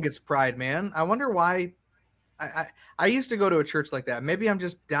do think it's pride, man. I wonder why. I used to go to a church like that. Maybe I'm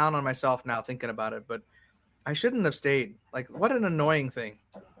just down on myself now thinking about it, but I shouldn't have stayed. Like, what an annoying thing.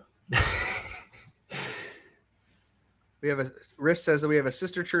 Riss says that we have a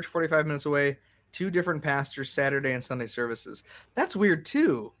sister church 45 minutes away, 2 different pastors, Saturday and Sunday services. That's weird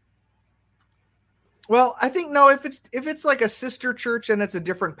too. Well, I think no, if it's like a sister church and it's a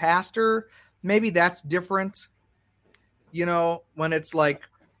different pastor, maybe that's different. When it's like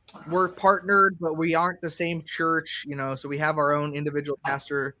we're partnered, but we aren't the same church, so we have our own individual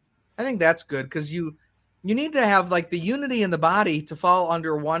pastor. I think that's good because you need to have like the unity in the body to fall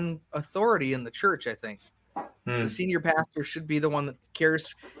under one authority in the church, I think. The senior pastor should be the one that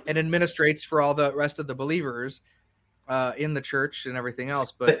cares and administrates for all the rest of the believers in the church and everything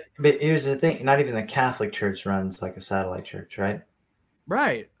else. But here's the thing: not even the Catholic Church runs like a satellite church, right?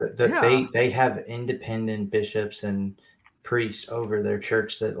 Right. They have independent bishops and priests over their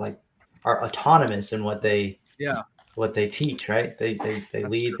church that like are autonomous in what they teach, right? They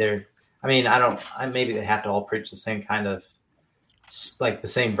lead their. I mean, maybe they have to all preach the same kind of, like the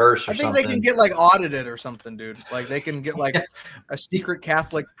same verse or something. I think they can get like audited or something, dude. Like they can get like a secret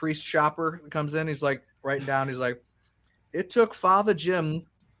Catholic priest shopper that comes in. He's like writing down. He's like, it took Father Jim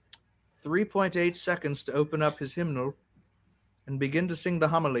 3.8 seconds to open up his hymnal and begin to sing the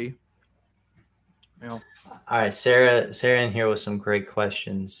homily. All right, Sarah in here with some great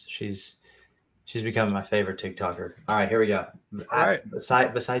questions. She's becoming my favorite TikToker. All right, here we go. All right.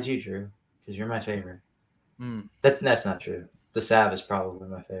 Besides you, Drew, because you're my favorite. That's not true. The Sav is probably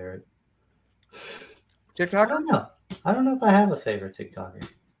my favorite. TikToker? I don't know if I have a favorite TikToker.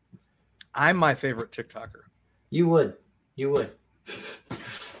 I'm my favorite TikToker. You would.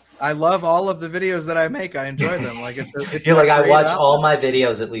 I love all of the videos that I make. I enjoy them. Like it's you're like I watch all my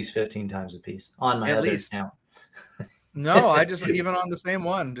videos at least 15 times a piece on my other account. No, I just even on the same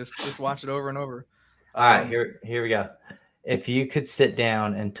one, just watch it over and over. All right, here we go. If you could sit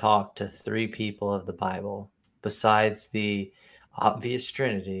down and talk to 3 people of the Bible besides the obvious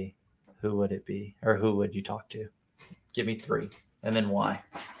Trinity, who would it be, or who would you talk to? Give me 3, and then why.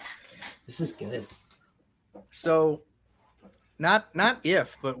 This is good. So, not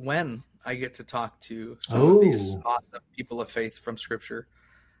if, but when I get to talk to some of these awesome people of faith from Scripture.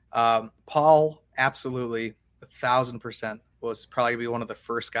 Paul, absolutely 1,000% was probably be one of the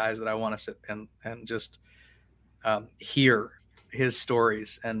first guys that I want to sit and just hear his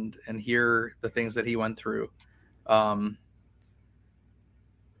stories and hear the things that he went through.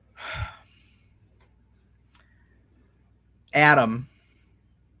 Adam,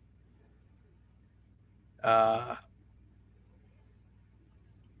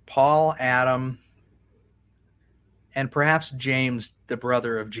 Paul, Adam, and perhaps James, the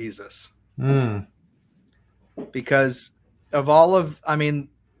brother of Jesus. Because of all of, I mean,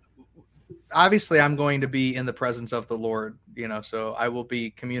 obviously I'm going to be in the presence of the Lord, you know, so I will be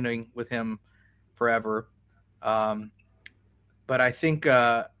communing with him forever. But I think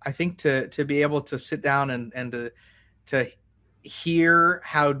to be able to sit down and to hear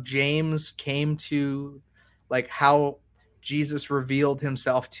how James came to, like, how Jesus revealed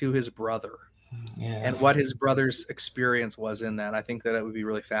himself to his brother, and what his brother's experience was in that, I think that it would be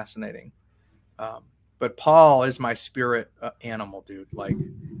really fascinating. But Paul is my spirit animal, dude. Like,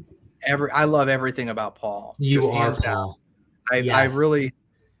 I love everything about Paul. You just are Paul.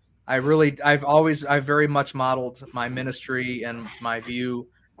 I've very much modeled my ministry and my view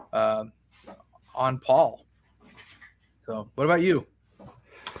on Paul. So what about you?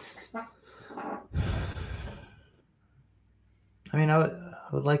 I mean, I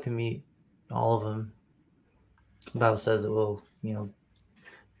would like to meet all of them. The Bible says that we'll,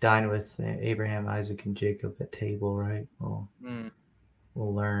 dine with Abraham, Isaac, and Jacob at table, right? We'll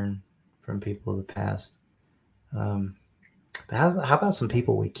learn from people of the past. But how about some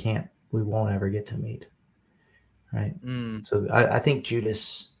people we won't ever get to meet, right? So I think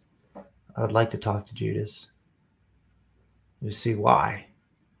Judas, I would like to talk to Judas to see why.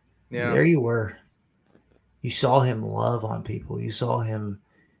 Yeah. There you were. You saw him love on people. You saw him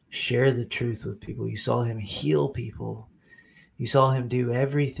share the truth with people. You saw him heal people. You saw him do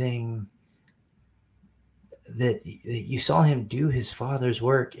everything that you saw him do his Father's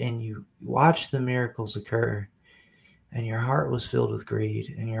work, and you watched the miracles occur, and your heart was filled with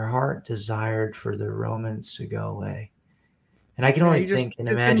greed, and your heart desired for the Romans to go away. And I can only think and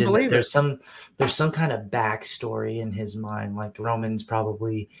imagine that there's some kind of backstory in his mind, like Romans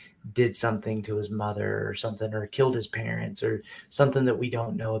probably did something to his mother or something, or killed his parents or something that we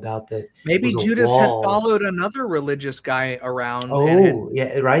don't know about. That maybe Judas had followed another religious guy around.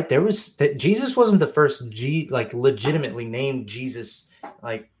 Yeah, right. There was Jesus wasn't the first legitimately named Jesus.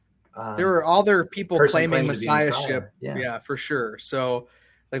 There were other people claiming messiahship. Yeah, for sure. So,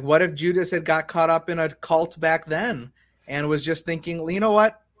 like, what if Judas had got caught up in a cult back then? And was just thinking, you know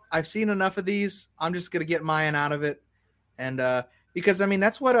what? I've seen enough of these. I'm just going to get mine out of it. And because, I mean,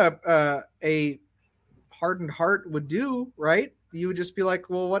 that's what a hardened heart would do, right? You would just be like,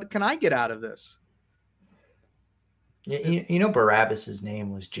 well, what can I get out of this? Barabbas's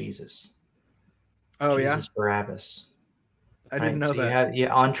name was Jesus. Oh, Jesus Barabbas. I didn't know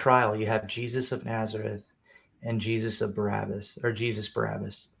that. On trial, you have Jesus of Nazareth and Jesus of Barabbas, or Jesus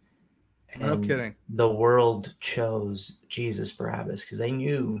Barabbas. No kidding. The world chose Jesus Barabbas because they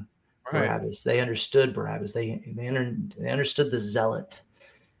knew Barabbas. They understood Barabbas. They understood the zealot.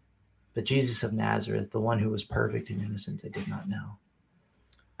 But Jesus of Nazareth, the one who was perfect and innocent, they did not know.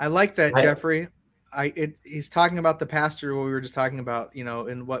 I like that, Jeffrey. He's talking about the pastor, what we were just talking about,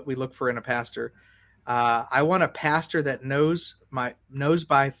 and what we look for in a pastor. I want a pastor that knows by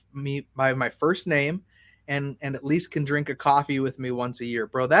my first name and at least can drink a coffee with me once a year,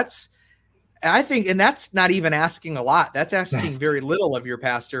 bro. I think, and that's not even asking a lot. That's asking very little of your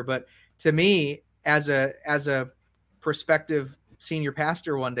pastor. But to me, as a prospective senior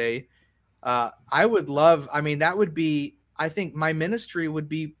pastor one day, I would love, that would be, I think my ministry would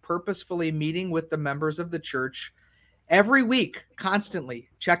be purposefully meeting with the members of the church every week, constantly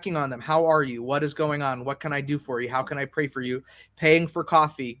checking on them. How are you? What is going on? What can I do for you? How can I pray for you? Paying for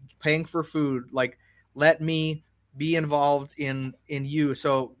coffee, paying for food. Like, let me be involved in you.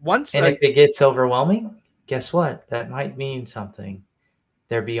 So if it gets overwhelming, guess what? That might mean something.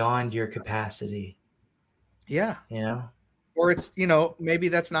 They're beyond your capacity. Yeah. Or it's, maybe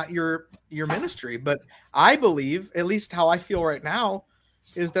that's not your ministry, but I believe, at least how I feel right now,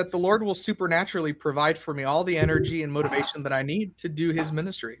 is that the Lord will supernaturally provide for me all the energy and motivation that I need to do his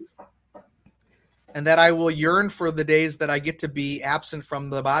ministry. And that I will yearn for the days that I get to be absent from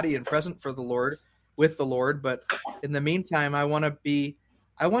the body and present for the Lord, with the Lord. But in the meantime, I want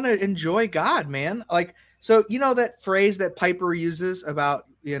to enjoy God, man. Like, so, that phrase that Piper uses about,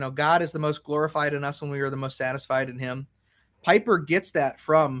 God is the most glorified in us when we are the most satisfied in him. Piper gets that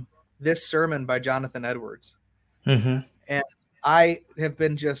from this sermon by Jonathan Edwards. Mm-hmm. And I have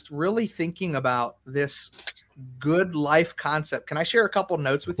been just really thinking about this Good Life Concept. Can I share a couple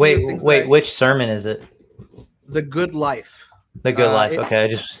notes with you? Wait, which sermon is it? The Good Life. The Good Life.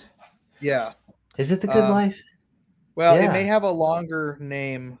 Okay, yeah. Is it The Good Life? Well, it may have a longer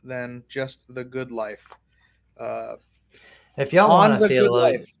name than just The Good Life. If y'all want to feel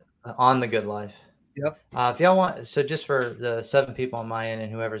on The Good Life. Yep. If y'all want, so just for the 7 people on my end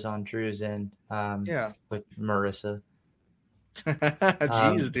and whoever's on Drew's end, with Marissa.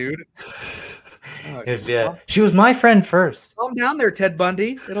 Jeez, dude. She was my friend first. Calm down there, Ted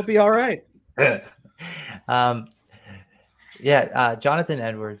Bundy. It'll be all right. Jonathan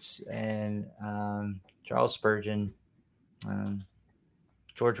Edwards and Charles Spurgeon,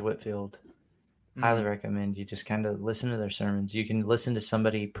 George Whitefield. Highly recommend you just kind of listen to their sermons. You can listen to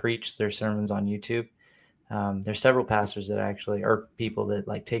somebody preach their sermons on YouTube. There's several pastors that actually, or people that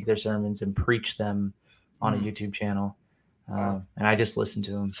like take their sermons and preach them on a YouTube channel. And I just listen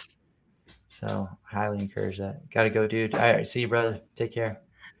to them. So highly encourage that. Got to go, dude. All right. See you, brother. Take care.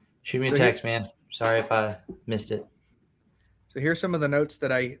 Shoot me a text, man. Sorry if I missed it. So here's some of the notes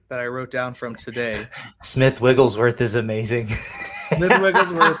that I wrote down from today. Smith Wigglesworth is amazing. Smith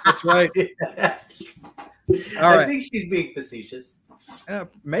Wigglesworth, that's right. All right. I think she's being facetious.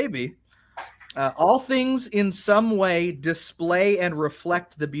 Maybe. All things in some way display and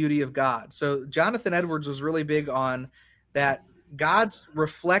reflect the beauty of God. So Jonathan Edwards was really big on that. God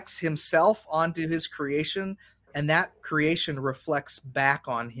reflects himself onto his creation, and that creation reflects back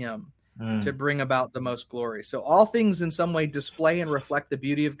on him to bring about the most glory. So all things in some way display and reflect the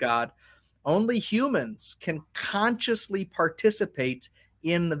beauty of God. Only humans can consciously participate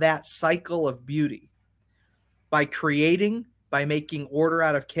in that cycle of beauty by creating, by making order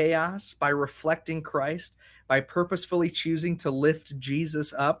out of chaos, by reflecting Christ, by purposefully choosing to lift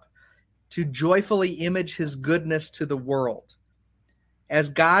Jesus up, to joyfully image his goodness to the world. As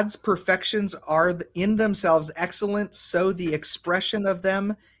God's perfections are in themselves excellent, so the expression of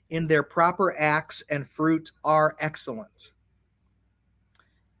them in their proper acts and fruit are excellent.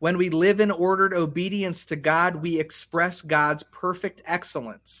 When we live in ordered obedience to God, we express God's perfect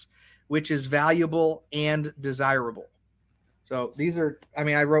excellence, which is valuable and desirable. So these are,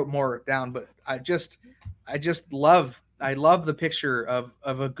 I wrote more down, but I love the picture of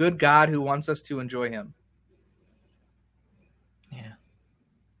a good God who wants us to enjoy him. Yeah.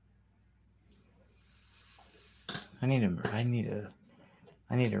 I need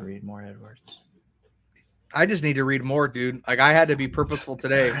to read more Edwards. I just need to read more, dude. Like I had to be purposeful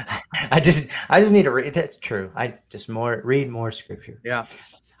today. I just need to read. That's true. Read more scripture. Yeah.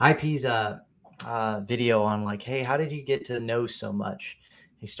 IP's video on like, hey, how did you get to know so much?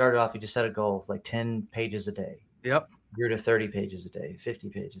 He started off. He just set a goal of like 10 pages a day. Yep. Grew to 30 pages a day, 50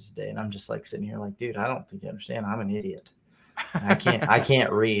 pages a day, and I'm just like sitting here like, dude, I don't think you understand. I'm an idiot. I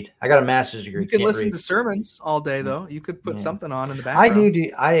can't read. I got a master's degree. You can listen to sermons all day though. You could put something on in the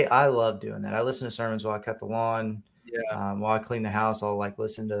background. I love doing that. I listen to sermons while I cut the lawn. Yeah. While I clean the house, I'll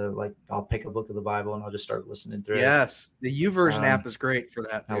I'll pick a book of the Bible and I'll just start listening through it. Yes. The YouVersion app is great for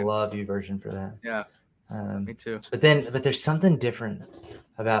that. Dude. I love YouVersion for that. Yeah. Me too. But there's something different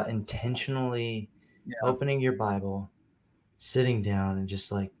about intentionally opening your Bible, sitting down and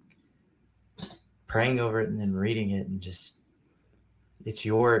just like praying over it and then reading it and just it's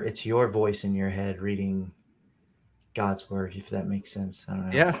your voice in your head reading God's word, if that makes sense. I don't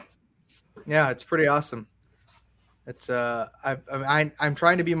know. Yeah, it's pretty awesome. It's I'm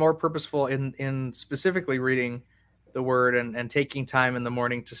trying to be more purposeful in specifically reading the word and taking time in the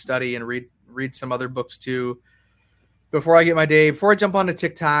morning to study and read some other books too before I jump onto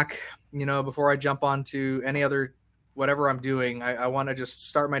TikTok, before I jump onto any other whatever I'm doing. I want to just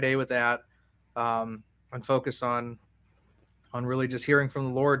start my day with that and focus on really just hearing from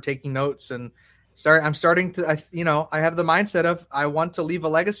the Lord, taking notes, and I'm starting to, I have the mindset of, I want to leave a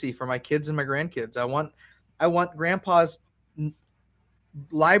legacy for my kids and my grandkids. I want grandpa's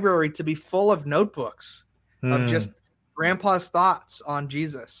library to be full of notebooks of just grandpa's thoughts on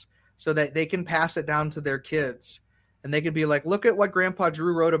Jesus so that they can pass it down to their kids and they could be like, look at what Grandpa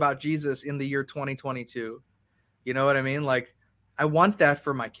Drew wrote about Jesus in the year 2022. You know what I mean? Like, I want that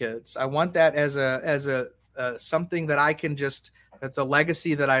for my kids. I want that as a something that I can that's a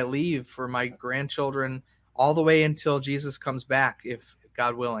legacy that I leave for my grandchildren all the way until Jesus comes back, if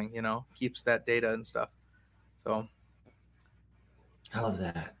God willing, keeps that data and stuff. So I love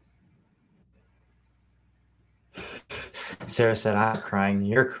that. Sarah said, I'm crying.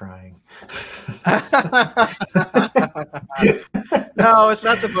 You're crying. No, it's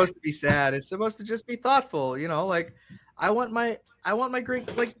not supposed to be sad. It's supposed to just be thoughtful. Like I want my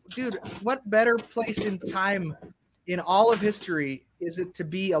great, like, dude, what better place in time in all of history is it to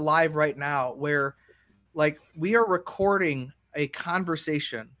be alive right now where like we are recording a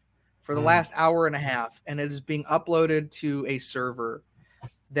conversation for the last hour and a half, and it is being uploaded to a server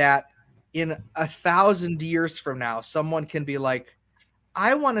that in 1,000 years from now, someone can be like,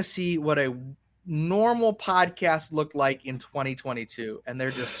 I want to see what a normal podcast looked like in 2022. And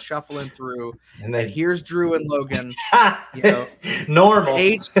they're just shuffling through. And here's Drew and Logan, you know, normal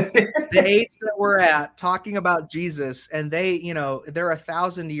the age that we're at, talking about Jesus. And they, you know, they're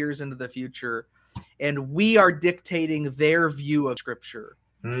 1,000 years into the future, and we are dictating their view of Scripture.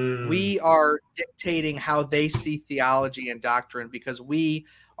 We are dictating how they see theology and doctrine, because we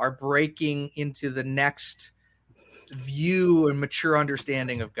are breaking into the next view and mature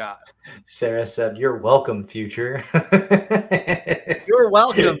understanding of God. Sarah said, "You're welcome, future." You're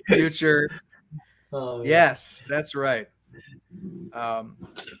welcome, future. Oh, yes, that's right.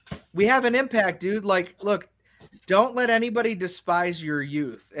 We have an impact, dude. Like, look, don't let anybody despise your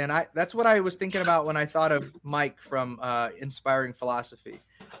youth. And that's what I was thinking about when I thought of Mike from Inspiring Philosophy.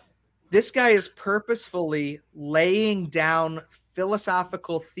 This guy is purposefully laying down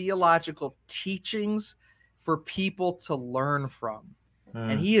philosophical, theological teachings for people to learn from.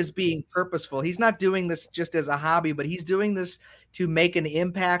 And he is being purposeful. He's not doing this just as a hobby, but he's doing this to make an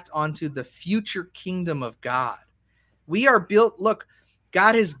impact onto the future kingdom of God. We are built. Look,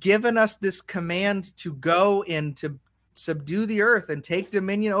 God has given us this command to go and to subdue the earth and take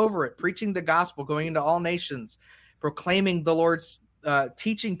dominion over it, preaching the gospel, going into all nations, proclaiming the Lord's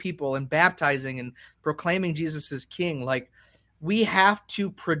teaching people and baptizing and proclaiming Jesus as King. Like, we have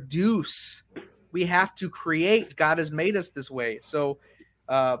to produce, we have to create. God has made us this way. So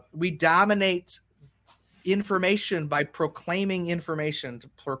we dominate information by proclaiming information, to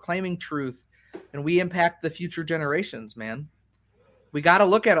proclaiming truth, and we impact the future generations, man. We got to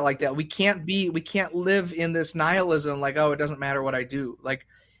look at it like that. We can't live in this nihilism like, oh, it doesn't matter what I do. Like,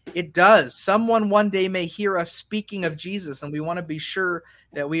 it does. Someone one day may hear us speaking of Jesus, and we want to be sure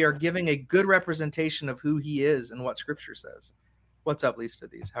that we are giving a good representation of who he is and what Scripture says. What's up, Lisa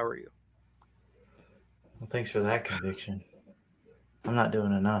These? How are you? Well, thanks for that conviction. I'm not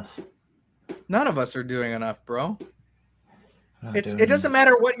doing enough. None of us are doing enough, bro. It doesn't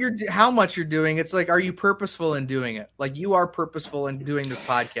matter what how much you're doing. It's like, are you purposeful in doing it? Like, you are purposeful in doing this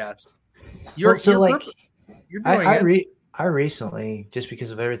podcast. You're doing it. I recently, just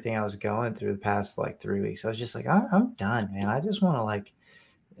because of everything I was going through the past 3 weeks, I was just like, I'm done, man. I just want to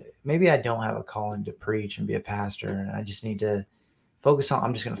maybe I don't have a calling to preach and be a pastor, and I just need to I'm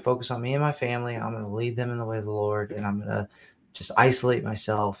just going to focus on me and my family. I'm going to lead them in the way of the Lord, and I'm going to just isolate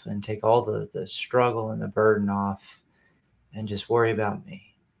myself and take all the struggle and the burden off and just worry about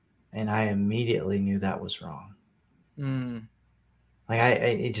me. And I immediately knew that was wrong.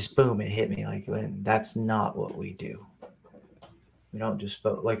 It just, boom, it hit me. When that's not what we do. We don't just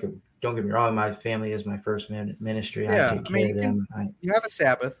don't get me wrong. My family is my first ministry. Yeah, I take care of them. You have a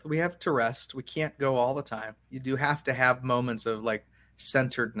Sabbath. We have to rest. We can't go all the time. You do have to have moments of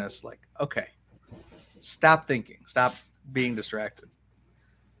centeredness. Okay, stop thinking, stop being distracted.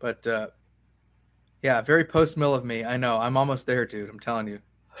 But yeah, very post-mill of me. I know. I'm almost there, dude. I'm telling you.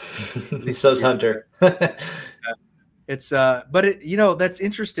 So's Hunter. It's but that's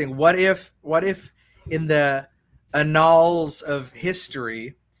interesting. What if in the annals of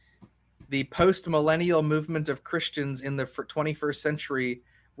history, the post-millennial movement of Christians in the 21st century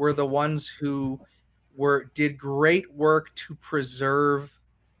were the ones who did great work to preserve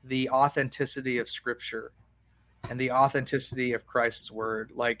the authenticity of Scripture and the authenticity of Christ's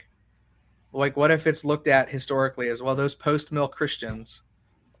word? Like what if it's looked at historically as, well, those post-mill Christians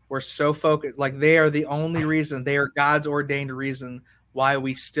were so focused, they are the only reason, they are God's ordained reason why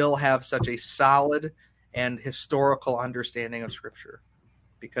we still have such a solid and historical understanding of Scripture,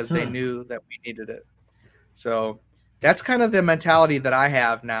 because they knew that we needed it. So that's kind of the mentality that I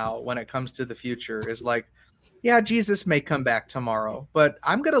have now when it comes to the future, is yeah, Jesus may come back tomorrow, but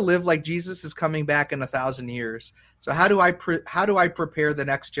I'm going to live like Jesus is coming back in 1,000 years. So how do I prepare the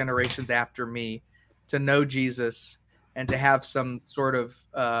next generations after me to know Jesus and to have some sort of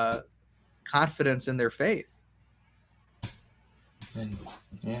confidence in their faith?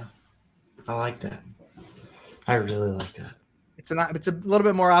 Yeah, I like that. I really like that. It's a little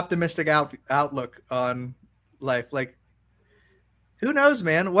bit more optimistic outlook on life. Who knows,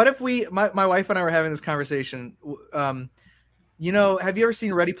 man? What if my wife and I were having this conversation. Have you ever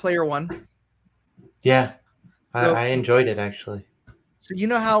seen Ready Player One? Yeah, I enjoyed it, actually. So you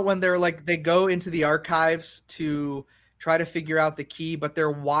know how when they're they go into the archives to try to figure out the key, but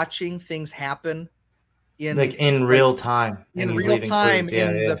they're watching things happen in real time. In real time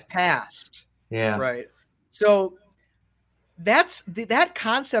in the past. Yeah. Right. So that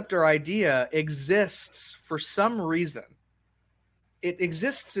concept or idea exists for some reason. It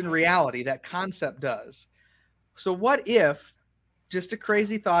exists in reality. That concept does. So what if, just a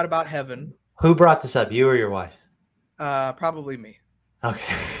crazy thought about heaven. Who brought this up? You or your wife? Probably me.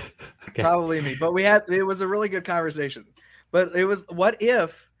 Okay. Okay. Probably me. But it was a really good conversation. But it was, what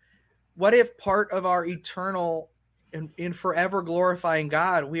if part of our eternal in forever glorifying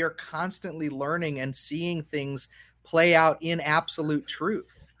God, we are constantly learning and seeing things play out in absolute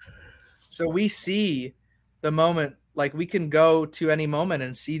truth. So we see the moment, like we can go to any moment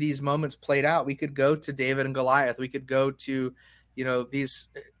and see these moments played out. We could go to David and Goliath. We could go to,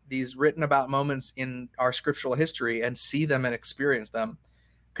 these written about moments in our scriptural history and see them and experience them,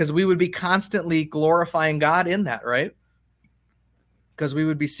 because we would be constantly glorifying God in that, right? Because we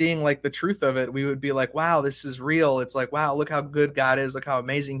would be seeing like the truth of it. We would be like, wow, this is real. It's like, wow, look how good God is. Look how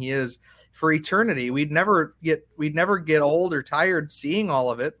amazing he is for eternity. We'd never get old or tired seeing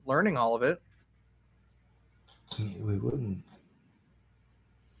all of it, learning all of it. We wouldn't.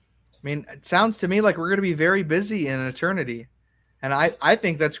 I mean, it sounds to me like we're going to be very busy in eternity. And I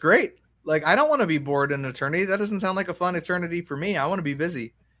think that's great. Like, I don't want to be bored in eternity. That doesn't sound like a fun eternity for me. I want to be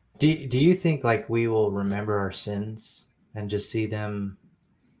busy. Do you think like we will remember our sins and just see them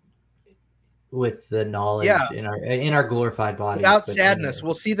with the knowledge in our glorified bodies without sadness?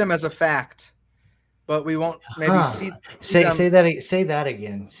 We'll see them as a fact, but we won't maybe say that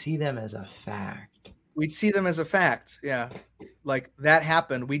again. See them as a fact. We'd see them as a fact. Yeah. Like that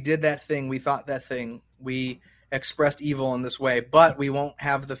happened. We did that thing. We thought that thing. We expressed evil in this way, but we won't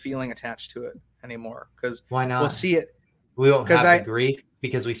have the feeling attached to it anymore. Because why not? We'll see it. We won't have the grief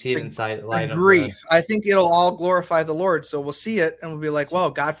because we see it inside light of grief. I think it'll all glorify the Lord. So we'll see it and we'll be like, "Whoa,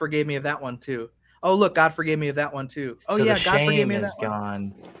 God forgave me of that one too. Oh, look, God forgave me of that one too. Oh so yeah, God forgave me of that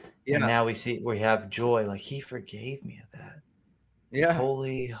one." Yeah. And now we have joy. Like he forgave me of that. Yeah.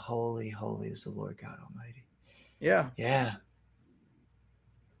 Holy, holy, holy is the Lord God Almighty. Yeah. Yeah.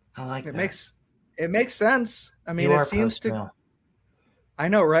 I like it. That. It makes sense. I mean, it seems to. I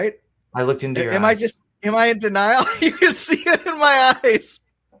know, right? I looked into your eyes. Am I in denial? You can see it in my eyes.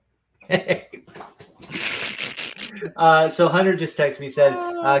 So Hunter just texted me, said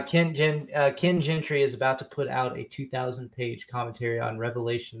Ken Gentry is about to put out a 2,000-page commentary on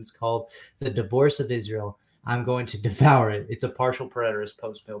Revelations called "The Divorce of Israel." I'm going to devour it. It's a partial preterist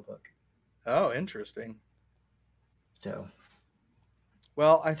post-mill book. Oh, interesting. So,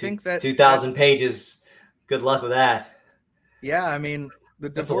 well, I think that 2,000 pages. Good luck with that. Yeah, I mean, the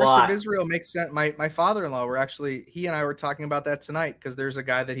divorce of Israel makes sense. My father-in-law he and I were talking about that tonight because there's a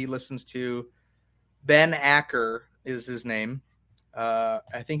guy that he listens to. Ben Acker is his name.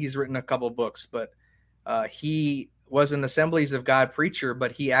 I think he's written a couple books, but he was an Assemblies of God preacher,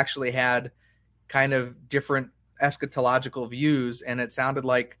 but he actually had kind of different eschatological views. And it sounded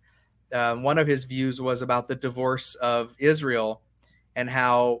like one of his views was about the divorce of Israel and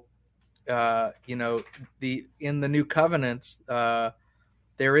how, in the new covenant,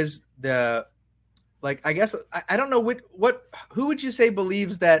 there is I guess, I don't know who would you say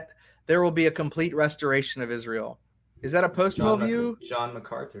believes that there will be a complete restoration of Israel? Is that a post-mill view? John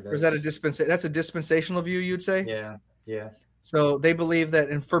MacArthur does. Or is that that's a dispensational view, you'd say? Yeah. So they believe that,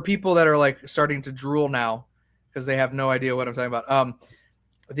 and for people that are like starting to drool now because they have no idea what I'm talking about.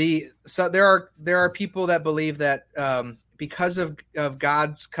 So there are people that believe that because of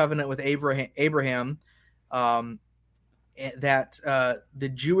God's covenant with Abraham, that the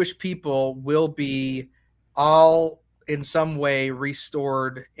Jewish people will be all in some way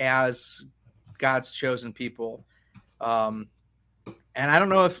restored as God's chosen people. And I don't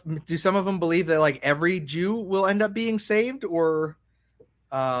know do some of them believe that like every Jew will end up being saved or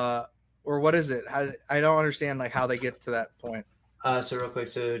what is it? I don't understand like how they get to that point. So real quick,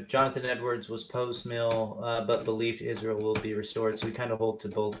 Jonathan Edwards was post-mill, but believed Israel will be restored. So we kind of hold to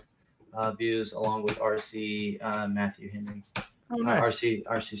both views along with R.C. Matthew Henry. Oh, nice.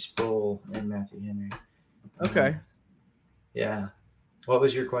 R.C. Sproul and Matthew Henry. Okay. Yeah. What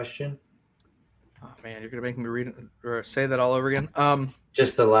was your question? Oh man, you're gonna make me read it or say that all over again.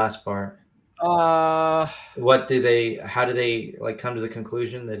 Just the last part. How do they like come to the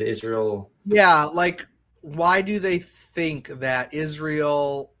conclusion that Israel? Yeah, like why do they think that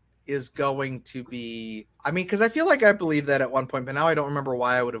Israel is going to be? I mean, because I feel like I believed that at one point, but now I don't remember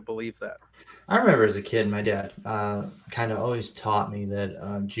why I would have believed that. I remember as a kid, my dad kind of always taught me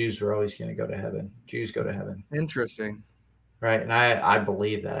that Jews were always going to go to heaven. Jews go to heaven. Interesting. Right, and I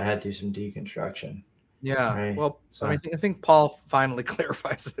believe that. I had to do some deconstruction. Yeah, right? Well, so. I think Paul finally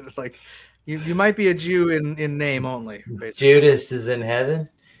clarifies it. Like, you might be a Jew in name only. Basically. Judas is in heaven.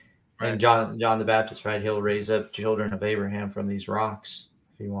 And John the Baptist, right? He'll raise up children of Abraham from these rocks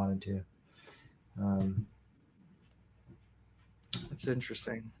if he wanted to. It's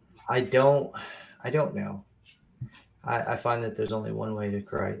interesting. I don't know. I find that there's only one way to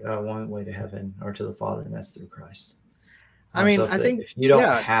Christ, one way to heaven or to the Father, and that's through Christ. I mean, I think if you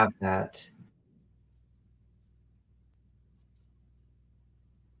don't have that,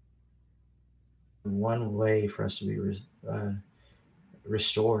 one way for us to be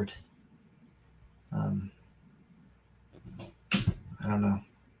restored. I don't know.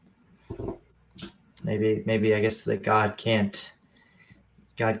 Maybe I guess that God can't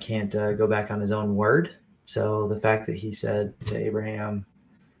go back on his own word. So the fact that he said to Abraham,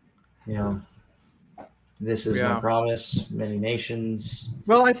 this is my promise, many nations.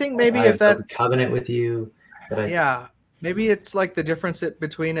 Well, I think maybe if that's a covenant with you. Maybe it's like the difference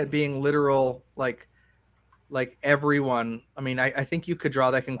between it being literal, like everyone. I mean, I think you could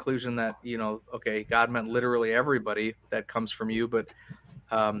draw that conclusion that, okay, God meant literally everybody that comes from you, but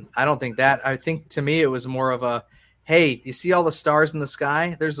I don't think that. I think to me it was more of a, hey, you see all the stars in the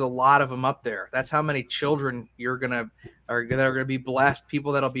sky? There's a lot of them up there. That's how many children are gonna be blessed,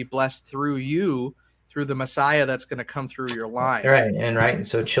 people that'll be blessed through you, through the Messiah that's going to come through your line. Right. And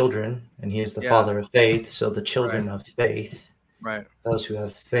so children, and he is the father of faith. So the children of faith, right? Those who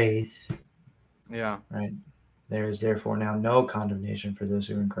have faith. Yeah. Right. There is therefore now no condemnation for those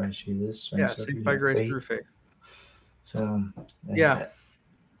who are in Christ Jesus. Right? Yeah. So by grace through faith. So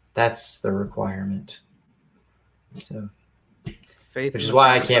that's the requirement. So faith, which is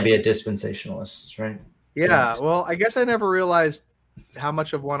why I can't be a dispensationalist, right? Yeah. Well, I guess I never realized how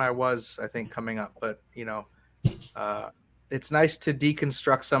much of one I was, I think, coming up, but it's nice to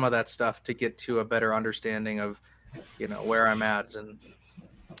deconstruct some of that stuff to get to a better understanding of, where I'm at, and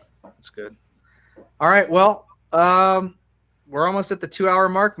it's good. All right. Well, we're almost at the 2-hour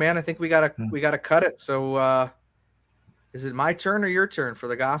mark, man. I think we gotta cut it. So, is it my turn or your turn for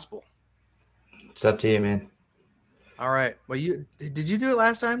the gospel? It's up to you, man. All right. Well, did you do it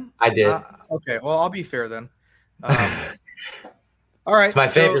last time? I did. Okay. Well, I'll be fair then. All right. It's my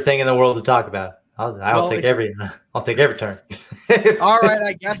favorite thing in the world to talk about. I'll take every turn. All right.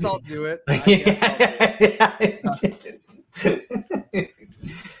 I guess I'll do it.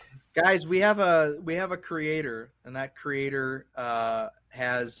 Guys, we have a creator, and that creator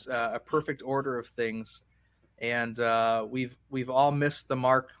has a perfect order of things, and we've all missed the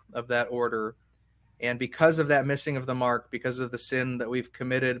mark of that order. And because of that missing of the mark, because of the sin that we've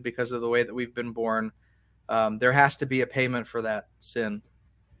committed, because of the way that we've been born, there has to be a payment for that sin.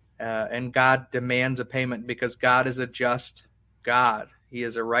 And God demands a payment because God is a just God. He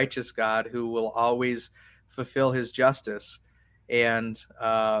is a righteous God who will always fulfill his justice. And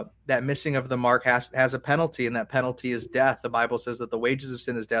that missing of the mark has a penalty, and that penalty is death. The Bible says that the wages of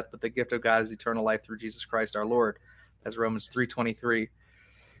sin is death, but the gift of God is eternal life through Jesus Christ our Lord, as Romans 3:23.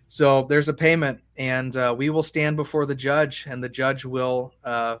 So there's a payment, and we will stand before the judge, and the judge will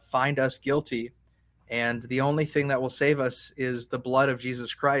find us guilty. And the only thing that will save us is the blood of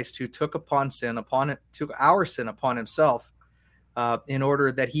Jesus Christ, who took our sin upon himself, in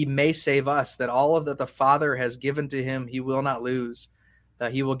order that he may save us, that all of that the Father has given to him, he will not lose.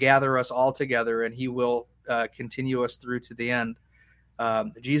 He will gather us all together, and he will continue us through to the end.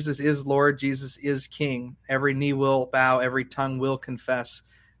 Jesus is Lord. Jesus is King. Every knee will bow. Every tongue will confess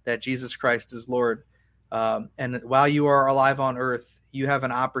that Jesus Christ is Lord. And while you are alive on earth, you have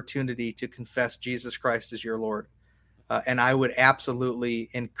an opportunity to confess Jesus Christ as your Lord. And I would absolutely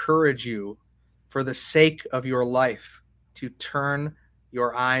encourage you, for the sake of your life, to turn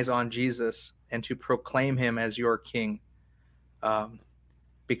your eyes on Jesus and to proclaim him as your King.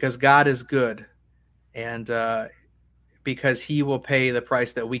 Because God is good, and because he will pay the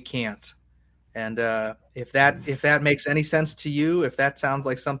price that we can't. And if that makes any sense to you, if that sounds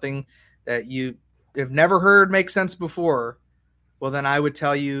like something that you have never heard make sense before, well, then I would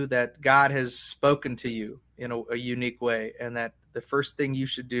tell you that God has spoken to you in a unique way, and that the first thing you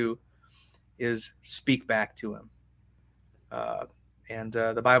should do is speak back to him. And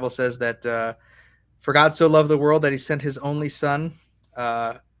the Bible says that for God so loved the world that he sent his only Son,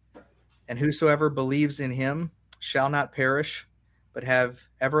 and whosoever believes in him shall not perish, but have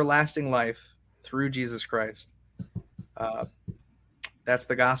everlasting life through Jesus Christ. That's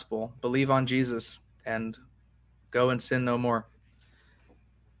the gospel. Believe on Jesus and go and sin no more.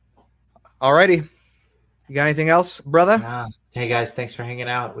 Alrighty. You got anything else, brother? Hey guys, thanks for hanging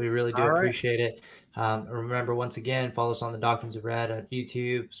out. We really do appreciate it. Remember, once again, follow us on the Doctrines of Rad on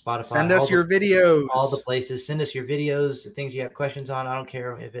YouTube, Spotify. Send us your videos. All the places. Send us your videos, the things you have questions on. I don't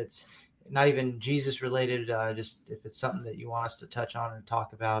care if it's not even Jesus related, just if it's something that you want us to touch on or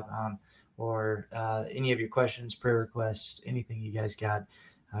talk about, or any of your questions, prayer requests, anything you guys got,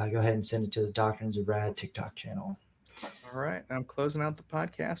 go ahead and send it to the Doctrines of Rad TikTok channel. All right. I'm closing out the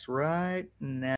podcast right now.